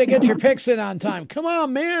you got to get your picks in on time. Come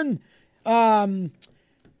on, man.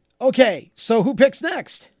 Okay, so who picks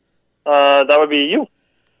next? That would be you.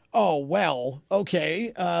 Oh, well,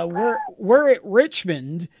 okay. We're at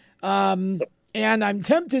Richmond, and I'm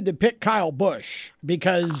tempted to pick Kyle Busch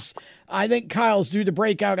because I think Kyle's due to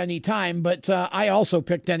break out any time, but I also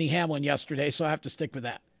picked Denny Hamlin yesterday, so I have to stick with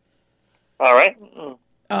that. All right.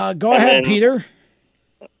 Go ahead, Peter.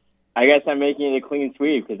 I guess I'm making it a clean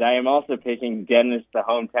sweep because I am also picking Dennis, the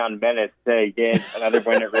hometown menace, to get another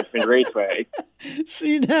win at Richmond Raceway.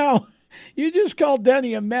 See, now, you just called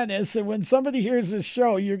Denny a menace, and when somebody hears this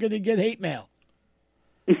show, you're going to get hate mail.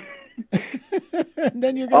 And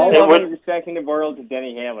then you're All going love and respect in the world to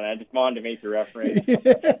Denny Hamlin. I just wanted to make the reference.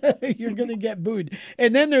 you're going to get booed.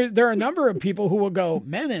 And then there are a number of people who will go,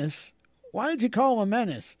 menace? Why did you call him a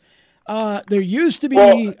menace? There used to be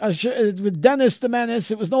with Dennis the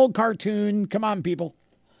Menace. It was an old cartoon. Come on, people.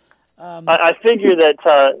 I figure that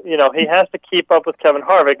he has to keep up with Kevin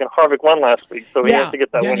Harvick, and Harvick won last week, so he has to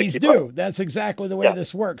get that win to keep up. That's exactly the way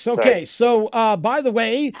this works. Okay, right. So by the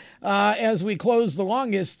way, as we close the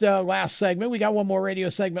longest last segment, we got one more radio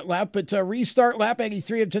segment left, but restart lap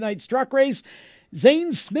 83 of tonight's truck race.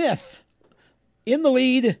 Zane Smith in the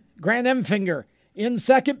lead, Grant Enfinger in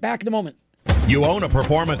second. Back in a moment. You own a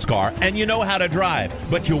performance car and you know how to drive,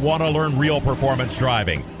 but you want to learn real performance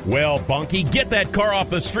driving. Well, Bunky, get that car off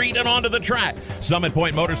the street and onto the track. Summit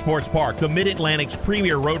Point Motorsports Park, the Mid-Atlantic's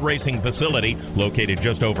premier road racing facility, located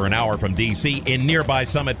just over an hour from D.C. in nearby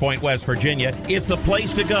Summit Point, West Virginia, is the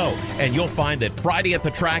place to go. And you'll find that Friday at the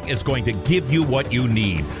Track is going to give you what you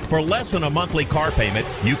need. For less than a monthly car payment,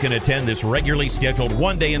 you can attend this regularly scheduled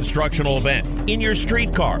one-day instructional event in your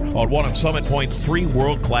street car on one of Summit Point's 3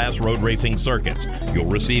 world-class road racing circuits. You'll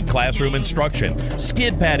receive classroom instruction,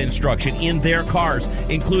 skid pad instruction in their cars,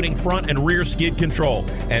 including front and rear skid control,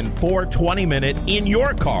 and 4 20-minute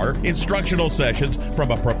in-your-car instructional sessions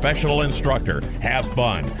from a professional instructor. Have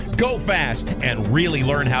fun, go fast, and really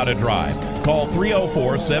learn how to drive. Call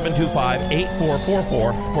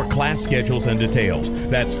 304-725-8444 for class schedules and details.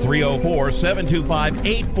 That's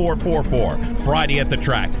 304-725-8444. Friday at the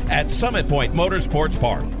Track at Summit Point Motorsports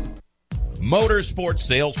Park. Motorsports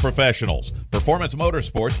sales professionals. Performance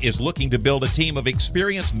Motorsports is looking to build a team of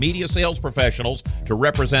experienced media sales professionals to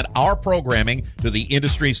represent our programming to the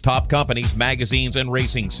industry's top companies, magazines, and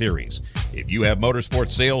racing series. If you have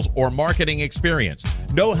motorsports sales or marketing experience,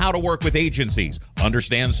 know how to work with agencies,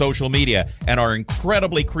 understand social media, and are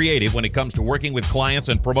incredibly creative when it comes to working with clients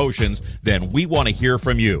and promotions, then we want to hear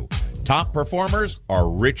from you. Top performers are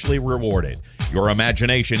richly rewarded. Your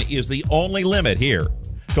imagination is the only limit here.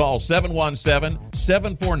 Call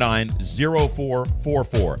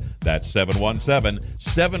 717-749-0444. That's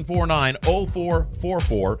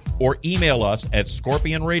 717-749-0444, or email us at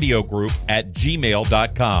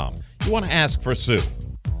scorpionradiogroup@gmail.com. You want to ask for Sue.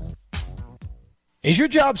 Is your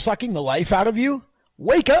job sucking the life out of you?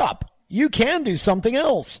 Wake up. You can do something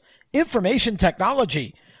else. Information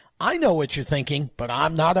technology. I know what you're thinking, but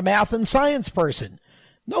I'm not a math and science person.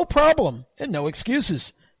 No problem, and no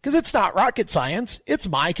excuses. Because it's not rocket science, it's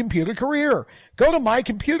My Computer Career. Go to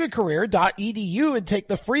mycomputercareer.edu and take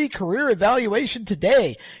the free career evaluation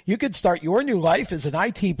today. You can start your new life as an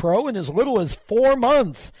IT pro in as little as 4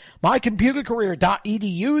 months.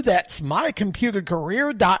 mycomputercareer.edu, that's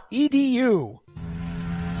mycomputercareer.edu.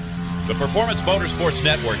 The Performance Motorsports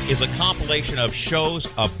Network is a compilation of shows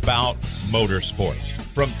about motorsports.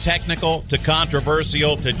 From technical to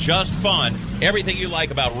controversial to just fun, everything you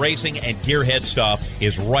like about racing and gearhead stuff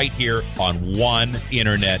is right here on one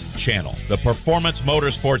internet channel. The Performance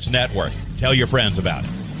Motorsports Network. Tell your friends about it.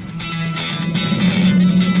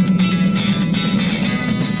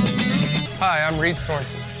 Hi, I'm Reed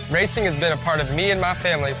Sorensen. Racing has been a part of me and my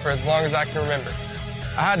family for as long as I can remember.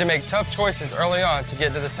 I had to make tough choices early on to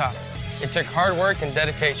get to the top. It took hard work and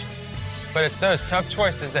dedication. But it's those tough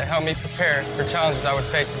choices that help me prepare for challenges I would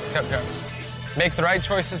face as a Cup driver. Make the right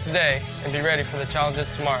choices today and be ready for the challenges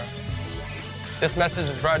tomorrow. This message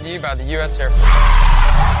is brought to you by the U.S. Air Force.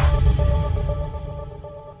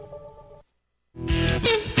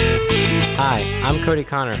 Hi, I'm Cody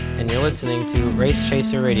Connor, and you're listening to Race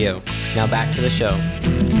Chaser Radio. Now back to the show.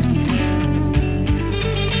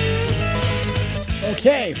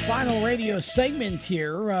 Okay, final radio segment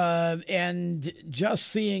here, and just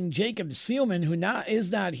seeing Jacob Seelman, who is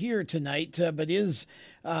not here tonight, but is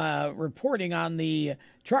reporting on the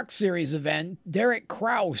Truck Series event. Derek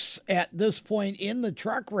Kraus, at this point in the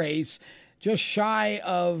truck race, just shy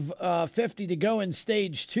of 50 to go in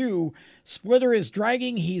stage 2. Splitter is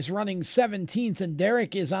dragging. He's running 17th, and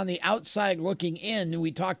Derek is on the outside looking in.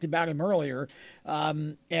 We talked about him earlier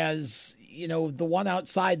as, you know, the one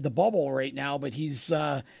outside the bubble right now, but he's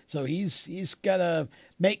got to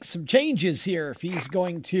make some changes here if he's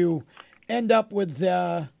going to end up with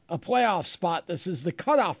a playoff spot. This is the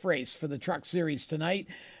cutoff race for the Truck Series tonight.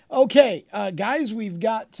 Okay, guys, we've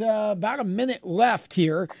got about a minute left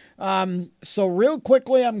here. So real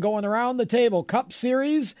quickly, I'm going around the table. Cup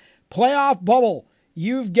Series, playoff bubble.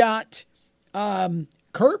 You've got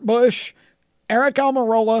Kurt Busch, Eric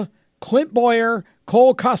Almirola, Clint Bowyer,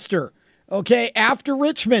 Cole Custer. Okay, after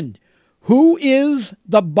Richmond, who is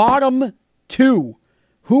the bottom 2?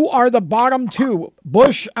 Who are the bottom 2?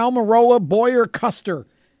 Busch, Almirola, Bowyer, Custer.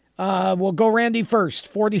 We'll go Randy first.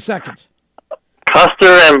 40 seconds. Custer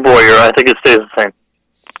and Boyer, I think it stays the same.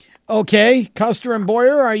 Okay, Custer and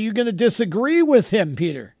Boyer, are you going to disagree with him,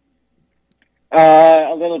 Peter?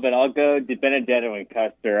 A little bit. I'll go DiBenedetto and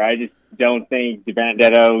Custer. I just don't think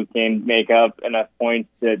DiBenedetto can make up enough points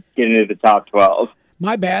to get into the top 12.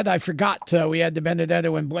 My bad. I forgot we had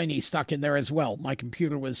DiBenedetto and Blaney stuck in there as well. My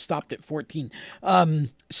computer was stopped at 14.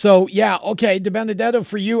 So, yeah, okay, DiBenedetto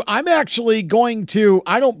for you. I'm actually going to,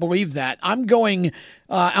 I don't believe that. I'm going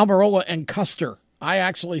Almirola and Custer. I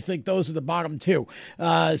actually think those are the bottom two.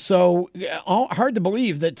 So hard to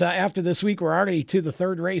believe that after this week, we're already to the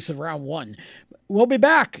third race of round one. We'll be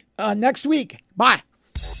back next week. Bye.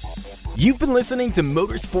 You've been listening to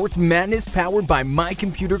Motorsports Madness powered by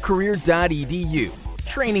mycomputercareer.edu.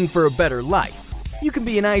 Training for a better life. You can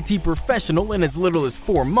be an IT professional in as little as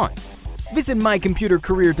 4 months. Visit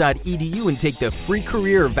mycomputercareer.edu and take the free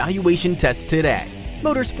career evaluation test today.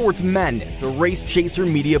 Motorsports Madness, a Race Chaser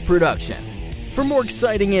media production. For more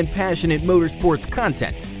exciting and passionate motorsports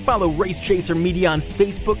content, follow Race Chaser Media on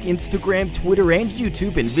Facebook, Instagram, Twitter, and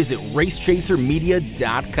YouTube, and visit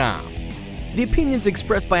racechasermedia.com. The opinions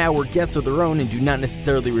expressed by our guests are their own and do not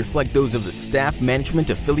necessarily reflect those of the staff, management,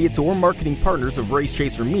 affiliates, or marketing partners of Race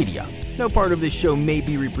Chaser Media. No part of this show may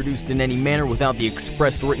be reproduced in any manner without the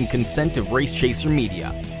expressed written consent of Race Chaser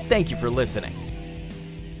Media. Thank you for listening.